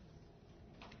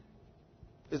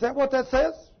 Is that what that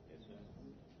says?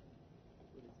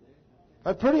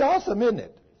 That's pretty awesome, isn't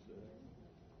it?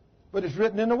 But it's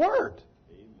written in the Word.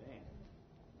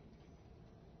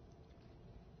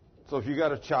 So if you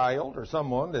got a child or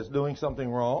someone that's doing something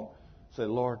wrong, say,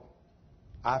 Lord,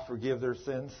 I forgive their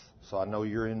sins, so I know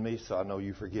you're in me, so I know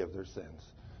you forgive their sins.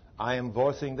 I am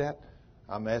voicing that.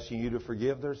 I'm asking you to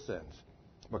forgive their sins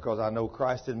because I know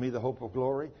Christ in me, the hope of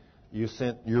glory. You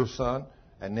sent your Son,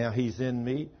 and now He's in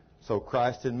me. So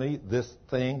Christ in me, this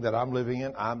thing that I'm living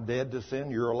in, I'm dead to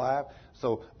sin, you're alive.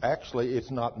 So actually, it's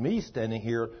not me standing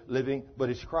here living, but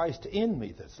it's Christ in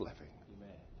me that's living.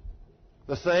 Amen.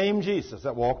 The same Jesus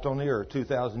that walked on the earth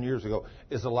 2,000 years ago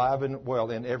is alive and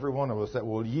well in every one of us that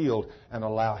will yield and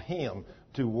allow Him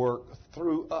to work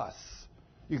through us.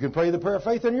 You can pray the prayer of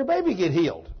faith and your baby get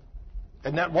healed.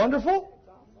 Isn't that wonderful?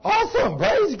 Awesome.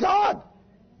 Praise God.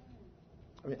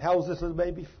 I mean, how old is this little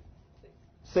baby?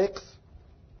 6.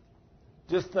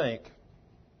 Just think.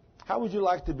 How would you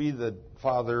like to be the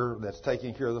father that's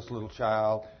taking care of this little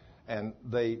child, and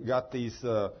they got these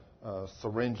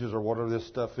syringes or whatever this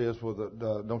stuff is?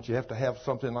 Don't you have to have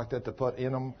something like that to put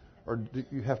in them, or do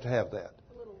you have to have that?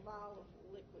 A little vial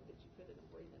of liquid that you put in a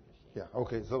breathing machine. Yeah.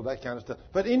 Okay. So that kind of stuff.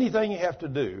 But anything you have to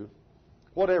do,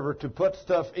 whatever, to put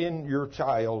stuff in your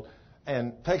child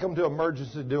and take them to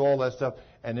emergency, do all that stuff,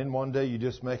 and then one day you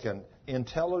just make an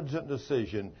intelligent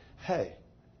decision, hey,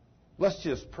 let's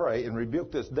just pray and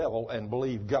rebuke this devil and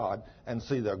believe God and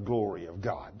see the glory of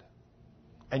God.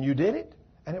 And you did it,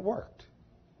 and it worked.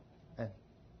 And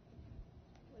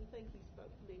one thing He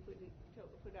spoke to me when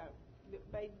He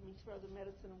made me throw the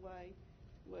medicine away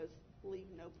was leave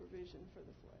no provision for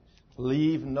the flesh.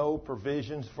 Leave no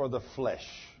provisions for the flesh.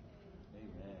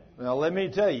 Now, let me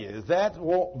tell you,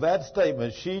 that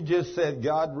statement, she just said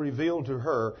God revealed to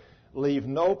her leave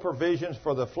no provisions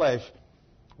for the flesh.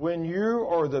 When you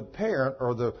are the parent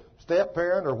or the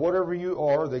step-parent or whatever you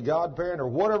are, the godparent or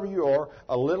whatever you are,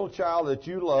 a little child that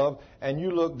you love, and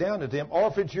you look down at them, or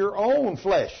if it's your own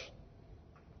flesh.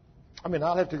 I mean,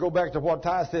 I'll have to go back to what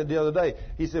Ty said the other day.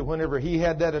 He said whenever he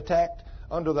had that attack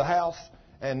under the house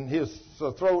and his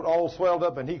throat all swelled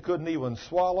up and he couldn't even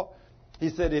swallow, he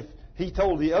said if he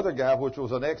told the other guy, which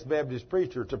was an ex-Baptist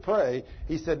preacher, to pray,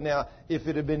 he said, now, if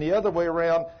it had been the other way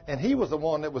around and he was the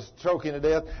one that was choking to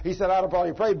death, he said, I'd have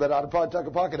probably prayed, but I'd have probably took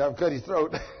a pocket out and cut his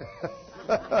throat.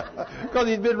 Because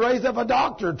he'd been raised up a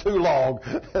doctor too long.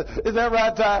 Is that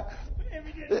right, Ty?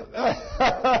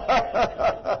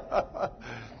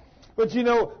 But you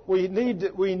know, we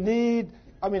need,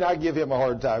 I mean, I give him a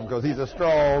hard time because he's a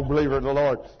strong believer in the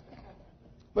Lord.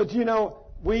 But you know,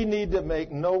 we need to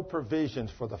make no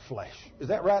provisions for the flesh. Is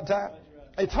that right, Ty?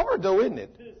 It's hard though, isn't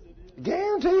it?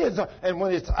 Guarantee it's hard. And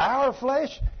when it's our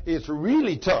flesh, it's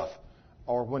really tough.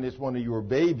 Or when it's one of your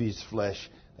baby's flesh,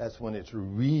 that's when it's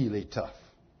really tough.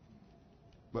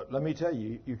 But let me tell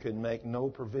you, you can make no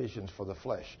provisions for the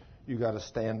flesh. You got to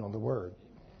stand on the Word.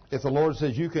 If the Lord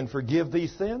says you can forgive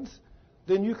these sins,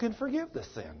 then you can forgive the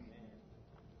sin.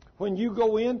 When you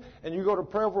go in and you go to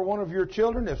pray for one of your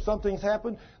children, if something's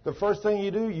happened, the first thing you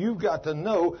do, you've got to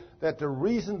know that the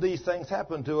reason these things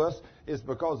happen to us is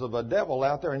because of a devil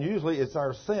out there, and usually it's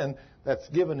our sin that's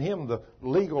given him the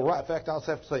legal right. In fact, I'll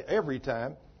have to say every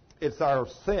time, it's our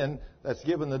sin that's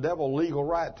given the devil legal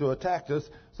right to attack us.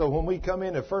 So when we come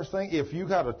in, the first thing, if you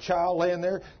got a child laying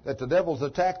there that the devil's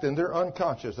attacked and they're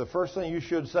unconscious, the first thing you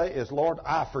should say is, Lord,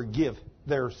 I forgive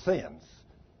their sins.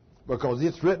 Because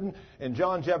it's written in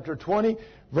John chapter 20,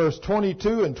 verse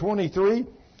 22 and 23,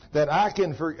 that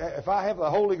if I have the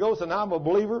Holy Ghost and I'm a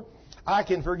believer, I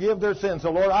can forgive their sins.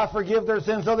 So, Lord, I forgive their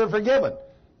sins so they're forgiven.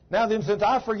 Now then, since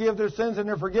I forgive their sins and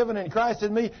they're forgiven in Christ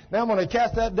in me, now I'm going to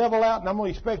cast that devil out and I'm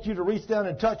going to expect you to reach down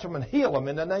and touch them and heal them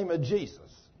in the name of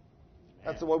Jesus.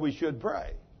 That's the way we should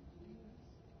pray.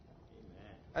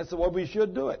 That's the way we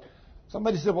should do it.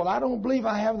 Somebody said, well, I don't believe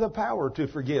I have the power to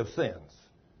forgive sins.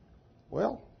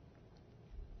 Well,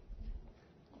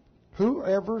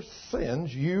 whoever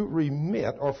sins you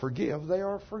remit or forgive, they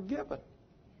are forgiven.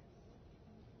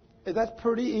 That's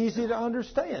pretty easy to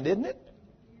understand, isn't it?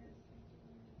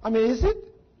 I mean, is it?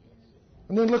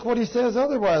 And then look what he says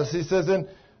otherwise. He says, and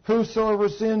whosoever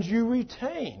sins you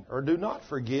retain or do not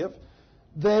forgive,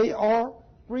 they are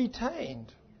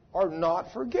retained or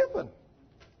not forgiven.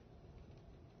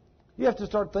 You have to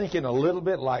start thinking a little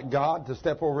bit like God to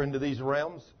step over into these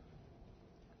realms.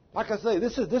 Like I say,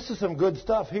 this is some good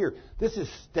stuff here. This is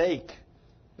steak.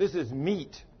 This is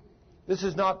meat. This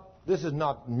is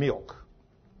not milk.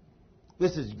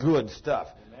 This is good stuff.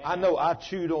 Amen. I know I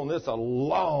chewed on this a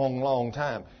long, long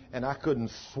time, and I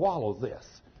couldn't swallow this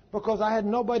because I had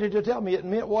nobody to tell me it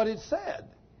meant what it said.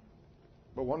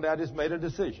 But one day I just made a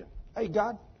decision. Hey,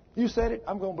 God, you said it.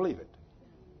 I'm going to believe it.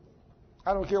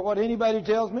 I don't care what anybody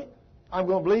tells me. I'm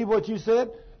going to believe what you said.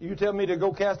 You tell me to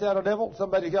go cast out a devil,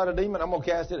 somebody's got a demon, I'm going to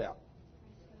cast it out.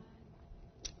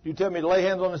 You tell me to lay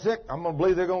hands on the sick, I'm going to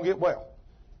believe they're going to get well.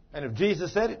 And if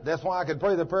Jesus said it, that's why I could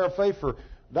pray the prayer of faith for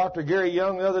Dr. Gary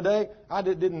Young the other day. I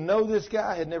didn't know this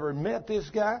guy, had never met this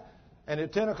guy. And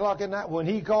at 10 o'clock at night, when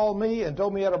he called me and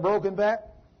told me he had a broken back,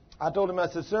 I told him, I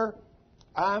said, sir,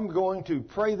 I'm going to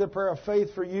pray the prayer of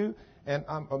faith for you. And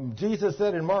Jesus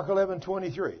said in Mark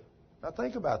 11:23. Now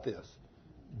think about this.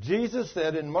 Jesus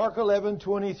said in Mark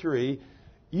 11:23,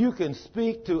 you can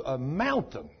speak to a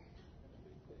mountain.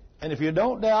 And if you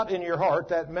don't doubt in your heart,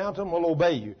 that mountain will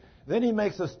obey you. Then he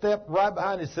makes a step right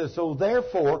behind it and says, so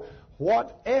therefore,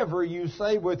 whatever you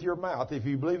say with your mouth, if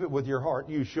you believe it with your heart,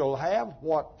 you shall have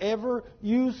whatever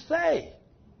you say.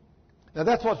 Now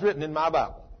that's what's written in my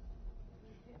Bible.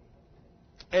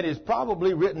 And it's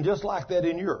probably written just like that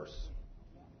in yours.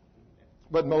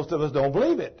 But most of us don't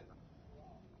believe it.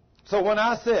 So when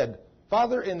I said,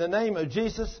 Father, in the name of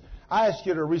Jesus, I ask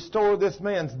you to restore this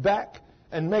man's back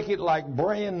and make it like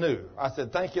brand new. I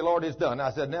said, thank you, Lord, it's done.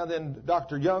 I said, now then,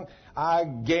 Dr. Young, I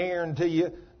guarantee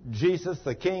you, Jesus,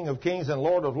 the King of Kings and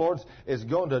Lord of Lords, is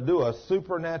going to do a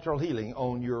supernatural healing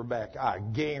on your back. I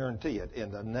guarantee it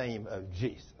in the name of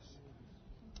Jesus.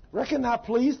 Reckon I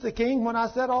pleased the King when I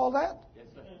said all that? Yes,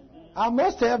 sir. I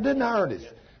must have, didn't I, Ernest?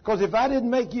 Because if I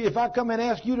didn't make you, if I come and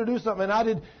ask you to do something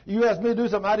and you asked me to do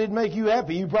something, I didn't make you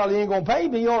happy, you probably ain't going to pay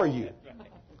me, are you?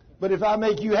 But if I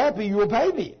make you happy, you'll pay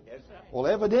me. Well,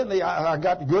 evidently, I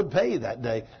got good pay that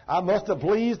day. I must have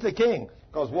pleased the King.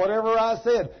 Because whatever I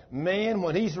said, man,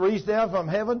 when he's reached down from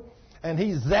heaven and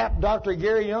he zapped Dr.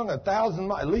 Gary Young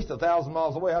at least 1,000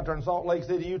 miles away out there in Salt Lake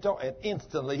City, Utah, and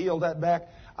instantly healed that back,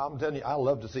 I'm telling you, I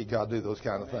love to see God do those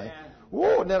kind of things.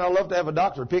 Whoa, and then I love to have a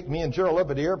doctor pick me and Cheryl up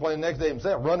at the airplane the next day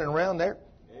himself, running around there.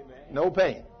 Amen. No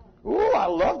pain. Ooh, I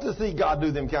love to see God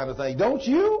do them kind of things. Don't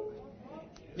you?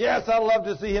 Yes, I love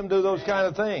to see Him do those kind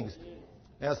of things.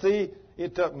 Now, see,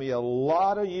 it took me a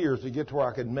lot of years to get to where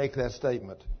I could make that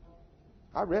statement.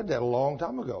 I read that a long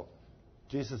time ago.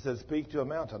 Jesus said, speak to a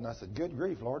mountain. I said, good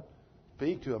grief, Lord.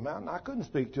 Speak to a mountain? I couldn't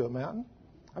speak to a mountain.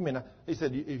 I mean, He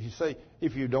said,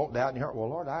 if you don't doubt in your heart, well,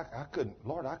 Lord, I couldn't.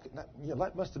 Lord,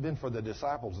 that must have been for the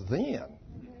disciples then.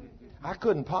 I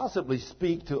couldn't possibly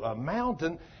speak to a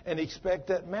mountain and expect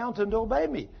that mountain to obey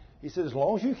me. He said, as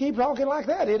long as you keep talking like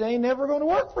that, it ain't never going to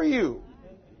work for you.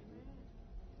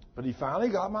 But He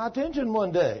finally got my attention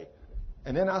one day.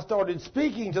 And then I started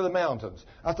speaking to the mountains.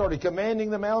 I started commanding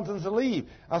the mountains to leave.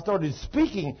 I started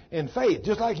speaking in faith,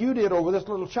 just like you did over this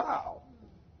little child.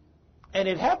 And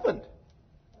it happened.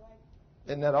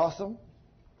 Isn't that awesome?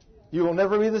 You will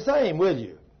never be the same, will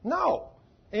you? No.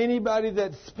 Anybody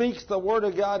that speaks the Word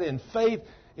of God in faith,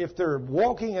 if they're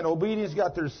walking in obedience,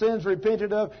 got their sins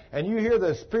repented of, and you hear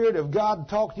the Spirit of God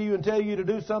talk to you and tell you to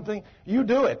do something, you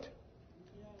do it.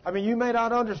 I mean, you may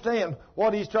not understand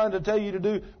what He's trying to tell you to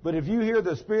do, but if you hear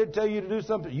the Spirit tell you to do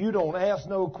something, you don't ask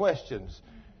no questions.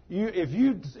 If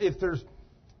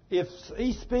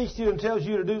He speaks to you and tells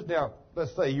you to do, now,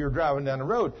 let's say you're driving down the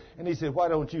road, and He said, why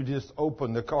don't you just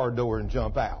open the car door and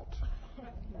jump out?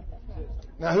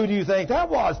 Now, who do you think that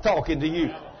was talking to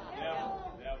you?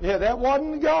 Yeah, that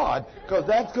wasn't God, because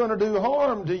that's going to do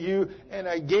harm to you, and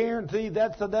I guarantee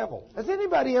that's the devil. Has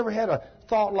anybody ever had a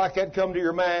thought like that come to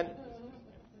your mind?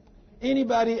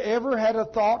 Anybody ever had a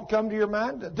thought come to your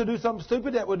mind to do something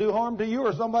stupid that would do harm to you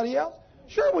or somebody else?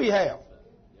 Sure we have.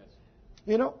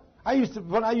 You know,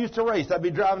 when I used to race, I'd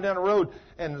be driving down the road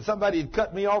and somebody would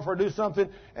cut me off or do something,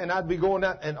 and I'd be going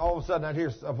down, and all of a sudden I'd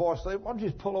hear a voice say, why don't you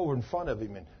just pull over in front of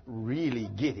him and really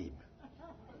get him?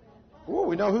 Well,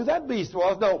 we know who that beast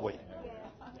was, don't we?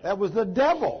 That was the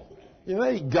devil. You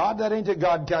know, God, that ain't a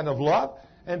God kind of love.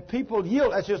 And people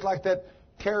yield. That's just like that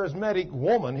charismatic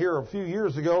woman here a few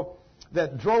years ago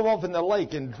that drove off in the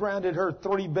lake and drowned her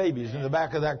 3 babies in the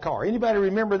back of that car. Anybody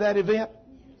remember that event?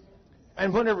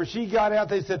 And whenever she got out,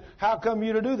 they said, how come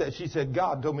you to do that? She said,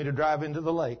 God told me to drive into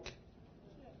the lake.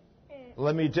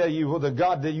 Let me tell you, well, the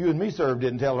God that you and me serve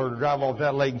didn't tell her to drive off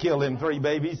that lake and kill them 3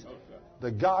 babies.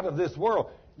 The God of this world.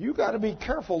 You got to be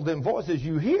careful them voices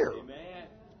you hear. Amen.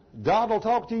 God will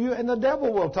talk to you and the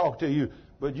devil will talk to you.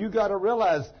 But you got to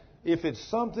realize if it's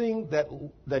something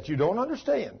that you don't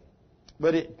understand,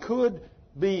 but it could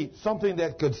be something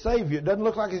that could save you. It doesn't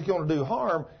look like it's going to do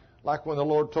harm, like when the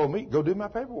Lord told me, go do my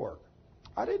paperwork.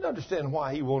 I didn't understand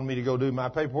why He wanted me to go do my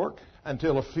paperwork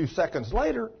until a few seconds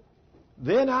later.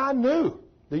 Then I knew.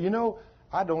 Do you know,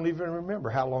 I don't even remember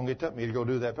how long it took me to go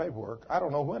do that paperwork. I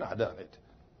don't know when I done it.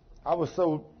 I was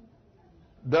so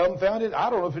dumbfounded. I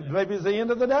don't know if maybe it's the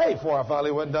end of the day before I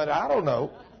finally went and done it. I don't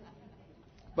know.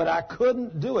 But I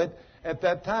couldn't do it at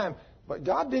that time. But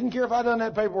God didn't care if I done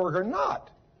that paperwork or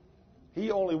not. He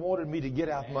only wanted me to get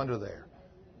out from under there.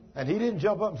 And He didn't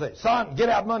jump up and say, son, get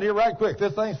out from under here right quick.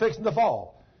 This thing's fixing to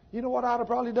fall. You know what I'd have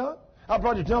probably done? I'd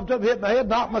probably jumped up, hit my head,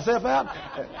 knocked myself out.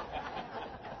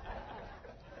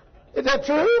 Is that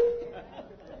true?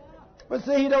 But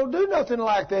see, He don't do nothing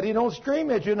like that. He don't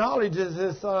scream at you and holler. He just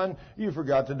says, son, you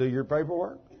forgot to do your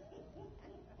paperwork.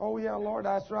 Oh, yeah, Lord,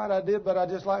 that's right, I did, but I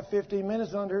just like 15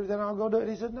 minutes under, then I'll go do it.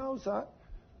 He said, no, son,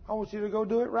 I want you to go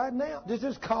do it right now. Just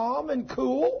as calm and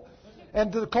cool,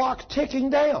 and the clock's ticking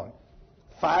down.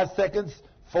 5 seconds,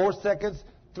 4 seconds,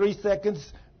 3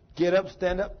 seconds, get up,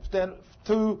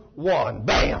 2, 1,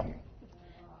 bam.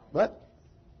 But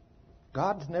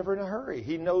God's never in a hurry.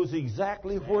 He knows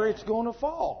exactly where it's going to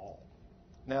fall.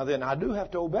 Now then, I do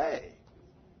have to obey.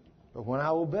 But when I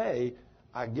obey,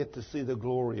 I get to see the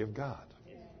glory of God.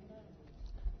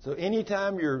 So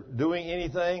anytime you're doing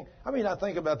anything, I mean, I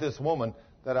think about this woman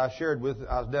that I shared with.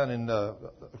 I was down in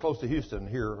close to Houston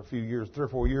here a few years, 3 or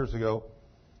 4 years ago,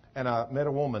 and I met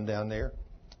a woman down there,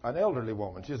 an elderly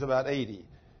woman. She's about 80.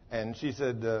 And she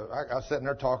said, I was sitting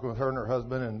there talking with her and her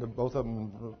husband, and both of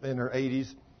them in their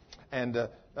 80s. And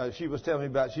she was telling me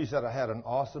about, she said, I had an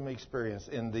awesome experience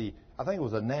in I think it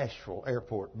was a Nashville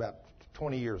airport about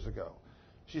 20 years ago.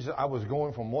 She said, I was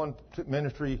going from one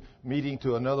ministry meeting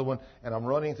to another one, and I'm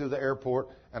running through the airport,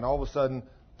 and all of a sudden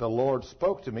the Lord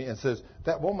spoke to me and says,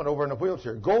 that woman over in the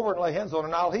wheelchair, go over and lay hands on her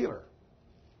and I'll heal her.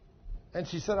 And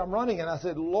she said, I'm running. And I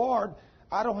said, Lord,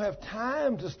 I don't have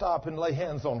time to stop and lay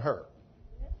hands on her.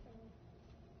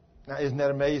 Now, isn't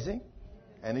that amazing?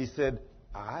 And He said,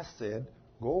 I said,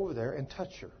 go over there and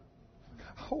touch her.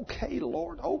 Okay,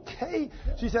 Lord, okay.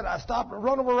 She said, I stopped and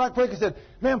run over right quick and said,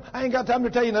 ma'am, I ain't got time to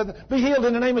tell you nothing. Be healed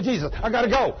in the name of Jesus. I got to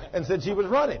go. And said she was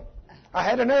running. I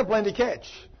had an airplane to catch.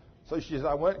 So she said,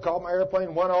 I went, called my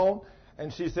airplane, went on,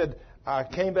 and she said, I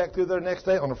came back through there the next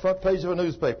day on the front page of a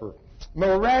newspaper.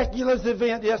 Miraculous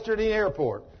event yesterday in the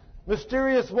airport.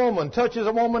 Mysterious woman touches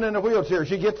a woman in a wheelchair.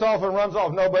 She gets off and runs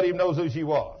off. Nobody even knows who she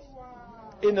was.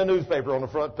 In the newspaper on the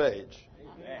front page.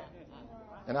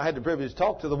 And I had the privilege to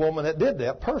talk to the woman that did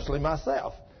that personally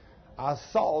myself. I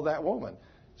saw that woman.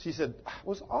 She said, it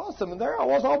was awesome. And there I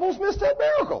was, almost missed that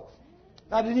miracle.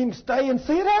 I didn't even stay and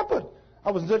see it happen.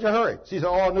 I was in such a hurry. She said,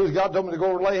 all I knew is God told me to go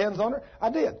over and lay hands on her. I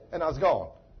did. And I was gone.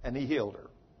 And He healed her.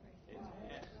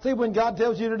 See, when God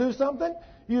tells you to do something,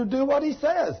 you do what He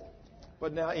says.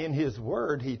 But now in His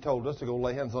Word, He told us to go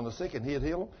lay hands on the sick and He'd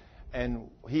heal them. And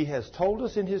He has told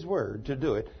us in His Word to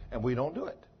do it, and we don't do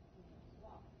it.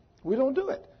 We don't do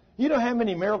it. You know how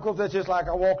many miracles? That's just like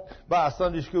I walked by a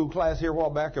Sunday school class here a while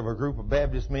back of a group of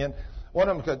Baptist men. One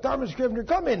of them said, Dr. Scrivener,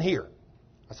 come in here.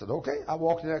 I said, okay. I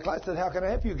walked in that class and said, how can I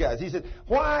help you guys? He said,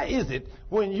 why is it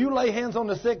when you lay hands on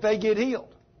the sick, they get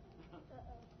healed?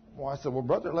 Well, I said, well,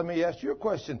 brother, let me ask you a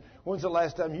question. When's the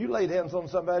last time you laid hands on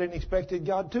somebody and expected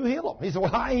God to heal them? He said,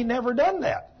 well, I ain't never done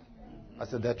that. I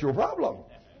said, that's your problem.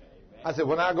 I said,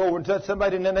 when I go over and touch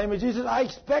somebody in the name of Jesus, I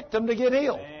expect them to get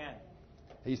healed.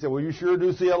 He said, well, you sure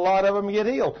do see a lot of them get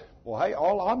healed. Well, hey,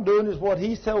 all I'm doing is what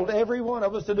He's told every one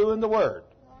of us to do in the Word.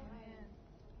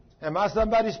 Am I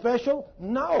somebody special?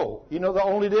 No. You know the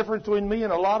only difference between me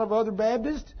and a lot of other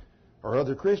Baptists or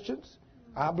other Christians?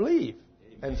 I believe.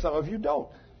 And some of you don't.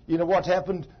 You know what's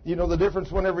happened? You know the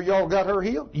difference whenever y'all got her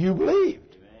healed? You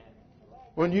believed.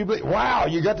 When you believe, wow,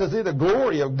 you got to see the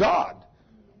glory of God.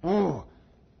 Ooh.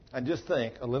 And just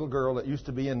think, a little girl that used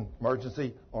to be in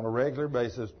emergency on a regular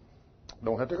basis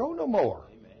don't have to go no more.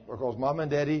 Amen. Because Mom and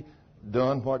Daddy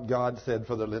done what God said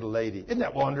for the little lady. Isn't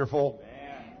that wonderful?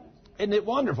 Amen. Isn't it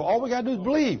wonderful? All we got to do is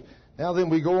believe. Now then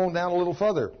we go on down a little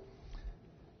further.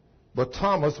 But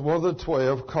Thomas, one of the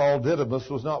 12, called Didymus,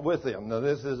 was not with them. Now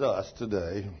this is us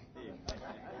today.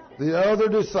 The other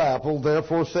disciple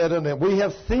therefore said unto him, we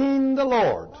have seen the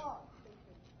Lord.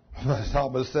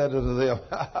 Thomas said unto them,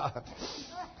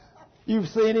 you've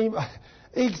seen Him?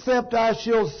 Except I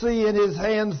shall see in His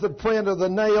hands the print of the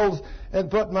nails,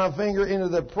 and put my finger into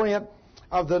the print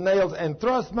of the nails, and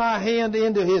thrust my hand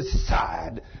into His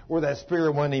side where that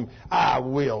spear went Him, I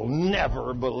will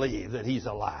never believe that He's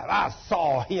alive. I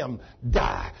saw Him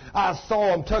die. I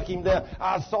saw Him tuck Him down.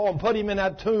 I saw Him put Him in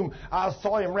that tomb. I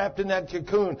saw Him wrapped in that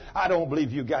cocoon. I don't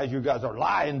believe you guys. You guys are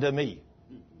lying to me.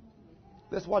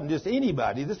 This wasn't just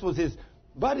anybody. This was His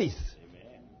buddies.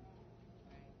 Amen.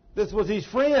 This was His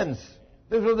friends.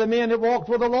 These were the men that walked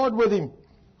with the Lord with Him.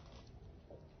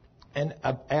 And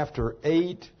after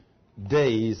 8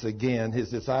 days, again, His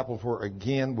disciples were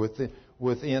again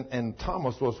within, and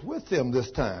Thomas was with them this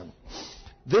time.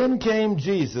 Then came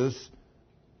Jesus,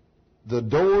 the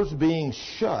doors being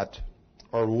shut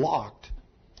or locked,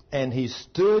 and He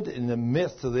stood in the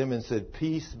midst of them and said,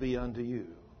 peace be unto you.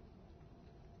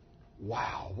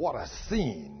 Wow, what a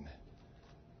scene.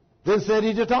 Then said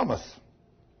He to Thomas,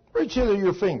 reach hither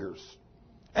your fingers,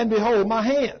 and behold my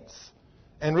hands,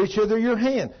 and reach hither your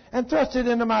hand, and thrust it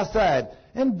into my side,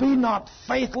 and be not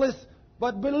faithless,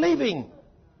 but believing.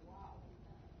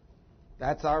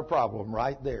 That's our problem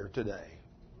right there today.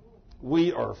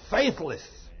 We are faithless.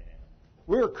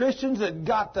 We're Christians that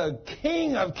got the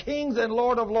King of Kings and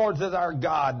Lord of Lords as our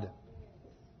God.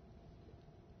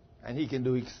 And He can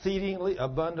do exceedingly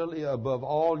abundantly above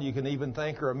all you can even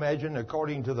think or imagine,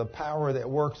 according to the power that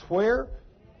works where?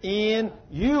 In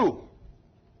you.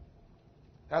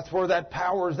 That's where that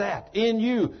power is at, in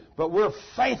you. But we're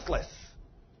faithless.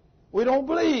 We don't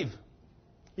believe.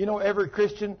 You know, every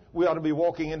Christian, we ought to be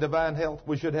walking in divine health.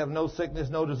 We should have no sickness,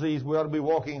 no disease. We ought to be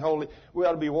walking holy. We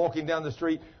ought to be walking down the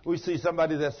street. We see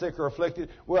somebody that's sick or afflicted.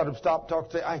 We ought to stop,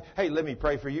 talk, say, hey, let me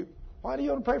pray for you. Why do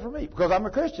you want to pray for me? Because I'm a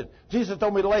Christian. Jesus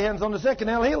told me to lay hands on the sick and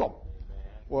He'll heal them.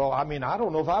 Well, I mean, I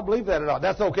don't know if I believe that or not.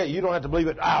 That's okay. You don't have to believe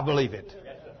it. I believe it.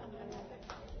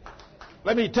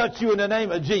 Let me touch you in the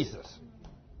name of Jesus.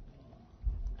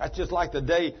 That's just like the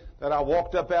day that I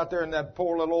walked up out there and that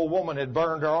poor little old woman had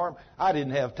burned her arm. I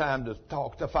didn't have time to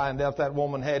talk to find out if that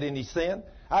woman had any sin.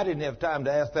 I didn't have time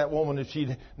to ask that woman if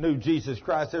she knew Jesus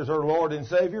Christ as her Lord and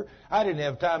Savior. I didn't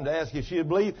have time to ask if she had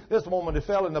believed. This woman had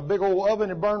fell in a big old oven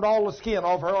and burned all the skin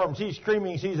off her arm. She's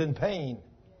screaming she's in pain.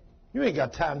 You ain't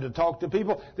got time to talk to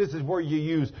people. This is where you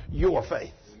use your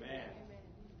faith. Amen.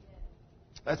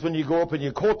 That's when you go up and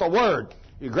you quote the Word.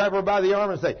 You grab her by the arm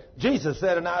and say, Jesus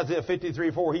said in Isaiah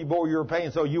 53:4, He bore your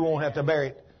pain so you won't have to bear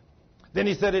it. Then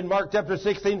he said in Mark chapter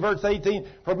 16, verse 18,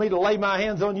 for me to lay my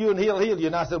hands on you and he'll heal you.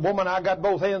 And I said, woman, I got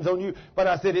both hands on you, but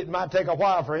I said it might take a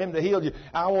while for him to heal you.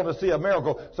 I want to see a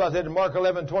miracle. So I said in Mark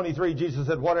 11:23, Jesus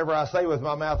said, whatever I say with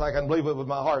my mouth, I can believe it with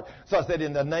my heart. So I said,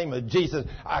 in the name of Jesus,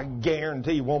 I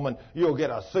guarantee, woman, you'll get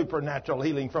a supernatural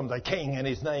healing from the King, and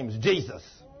his name's Jesus.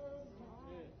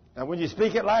 Now, when you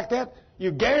speak it like that,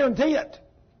 you guarantee it.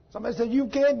 Somebody said, you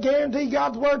can't guarantee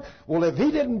God's word. Well, if he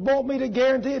didn't want me to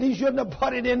guarantee it, he shouldn't have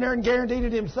put it in there and guaranteed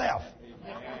it himself.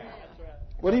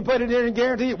 When he put it in there and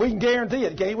guarantee it, we can guarantee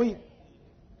it, can't we?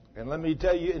 And let me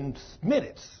tell you, in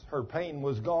minutes, her pain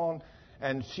was gone,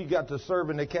 and she got to serve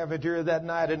in the cafeteria that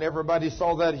night, and everybody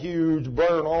saw that huge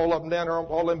burn all up and down her,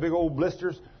 all them big old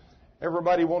blisters.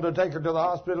 Everybody wanted to take her to the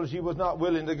hospital. She was not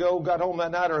willing to go. Got home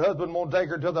that night. Her husband wanted to take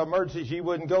her to the emergency. She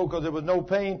wouldn't go because there was no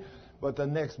pain. But the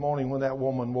next morning when that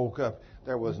woman woke up,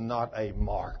 there was not a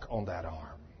mark on that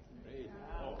arm.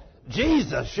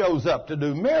 Jesus shows up to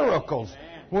do miracles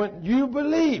when you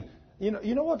believe. You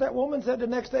know what that woman said the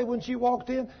next day when she walked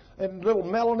in? And little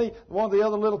Melanie, one of the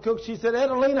other little cooks, she said,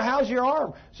 Adelina, how's your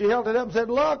arm? She held it up and said,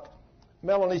 look.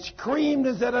 Melanie screamed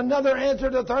and said, another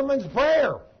answer to Thurman's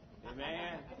prayer.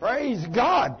 Amen. Praise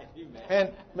God.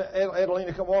 Amen. And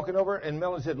Adelina come walking over, and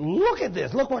Melanie said, look at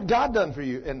this. Look what God done for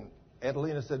you. And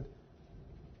Adelina said,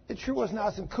 it sure was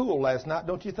nice and cool last night.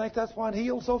 Don't you think that's why it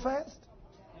healed so fast?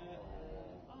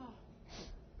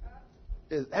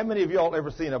 How many of y'all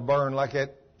ever seen a burn like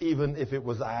that, even if it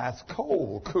was ice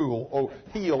cold,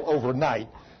 heal overnight?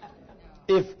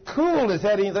 If coolness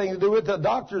had anything to do with it, the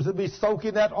doctors would be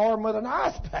soaking that arm with an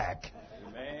ice pack.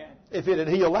 Amen. If it had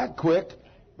healed that quick.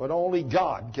 But only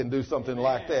God can do something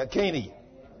like that, can't he?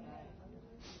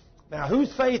 Now,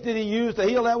 whose faith did he use to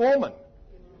heal that woman?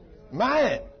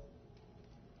 Mine.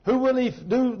 Who will he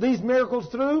do these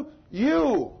miracles through?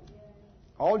 You.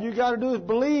 All you got to do is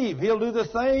believe. He'll do the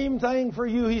same thing for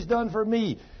you he's done for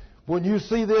me. When you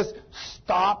see this,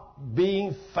 stop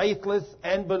being faithless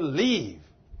and believe.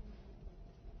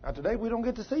 Now, today we don't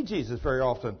get to see Jesus very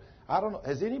often. I don't know.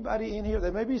 Has anybody in here?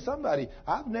 There may be somebody.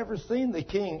 I've never seen the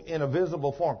King in a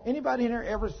visible form. Anybody in here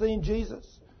ever seen Jesus?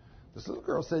 This little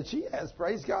girl said she has.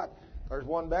 Praise God. There's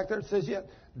one back there that says, yeah.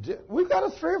 We've got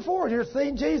us 3 or 4 in here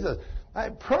seen Jesus.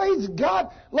 Praise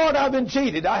God. Lord, I've been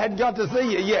cheated. I hadn't got to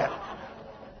see you yet.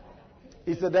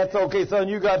 He said, that's okay, son.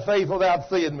 You got faith without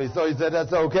seeing me. So he said,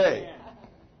 that's okay.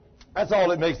 That's all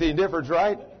that makes any difference,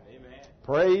 right? Amen.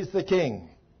 Praise the King.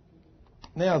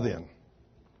 Now then.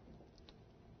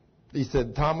 He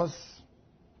said, Thomas,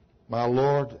 my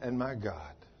Lord and my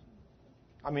God.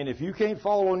 I mean, if you can't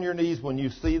fall on your knees when you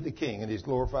see the King in his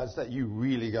glorified state, you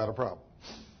really got a problem.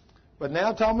 But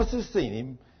now Thomas has seen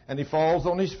him, and he falls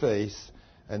on his face,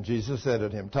 and Jesus said to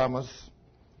him, Thomas,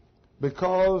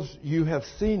 because you have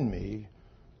seen me,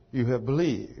 you have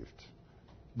believed.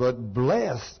 But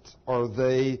blessed are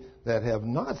they that have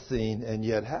not seen and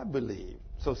yet have believed.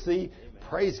 So see, amen.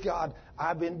 Praise God,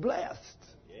 I've been blessed.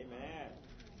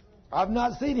 I've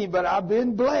not seen him, but I've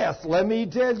been blessed. Let me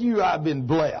tell you, I've been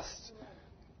blessed.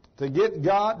 To get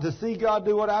God, to see God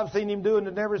do what I've seen him do and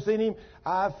to never seen him,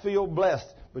 I feel blessed.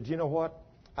 But you know what?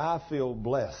 I feel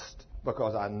blessed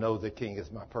because I know the King is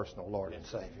my personal Lord and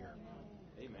Savior.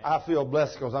 Amen. I feel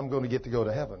blessed because I'm going to get to go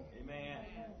to heaven. Amen.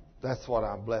 That's what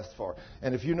I'm blessed for.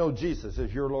 And if you know Jesus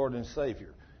as your Lord and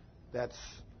Savior,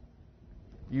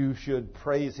 you should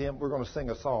praise him. We're going to sing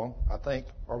a song, I think.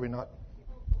 Are we not?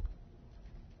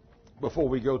 Before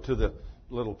we go to the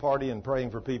little party and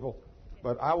praying for people.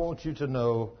 But I want you to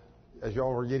know, as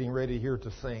y'all are getting ready here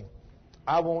to sing,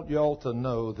 I want y'all to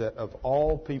know that of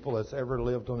all people that's ever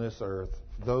lived on this earth,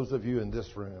 those of you in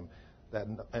this room,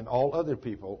 and all other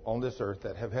people on this earth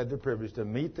that have had the privilege to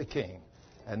meet the King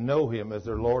and know him as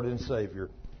their Lord and Savior,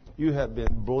 you have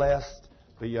been blessed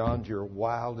beyond your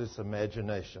wildest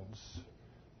imaginations.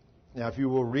 Now, if you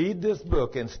will read this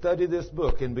book and study this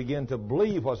book and begin to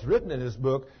believe what's written in this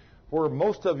book, where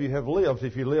most of you have lived,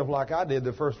 if you live like I did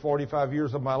the first 45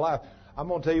 years of my life, I'm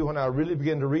going to tell you, when I really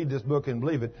begin to read this book and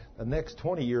believe it, the next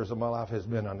 20 years of my life has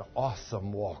been an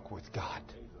awesome walk with God.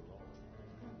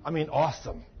 I mean,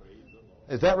 awesome.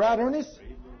 Is that right, Ernest?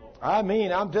 I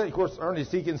mean, I'm telling you, of course,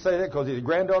 Ernest, he can say that because his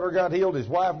granddaughter got healed, his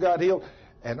wife got healed.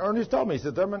 And Ernest told me, he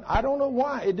said, Thurman, I don't know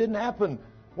why it didn't happen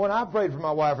when I prayed for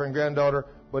my wife and granddaughter.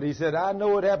 But he said, I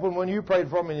know it happened when you prayed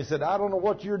for me. And he said, I don't know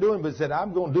what you're doing, but he said,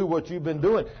 I'm going to do what you've been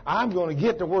doing. I'm going to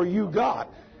get to where you got.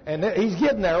 And he's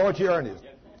getting there, aren't you, Ernest?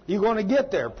 You're going to get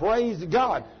there. Praise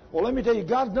God. Well, let me tell you,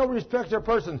 God's no respecter of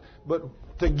persons. But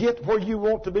to get where you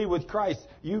want to be with Christ,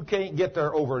 you can't get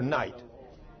there overnight.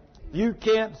 You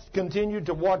can't continue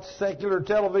to watch secular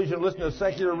television, listen to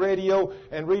secular radio,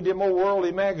 and read them old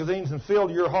worldly magazines and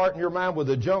fill your heart and your mind with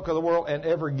the junk of the world and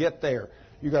ever get there.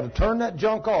 You got to turn that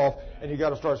junk off, and you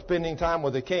got to start spending time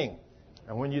with the King.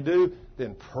 And when you do,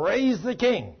 then praise the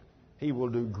King. He will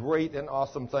do great and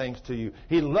awesome things to you.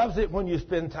 He loves it when you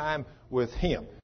spend time with Him.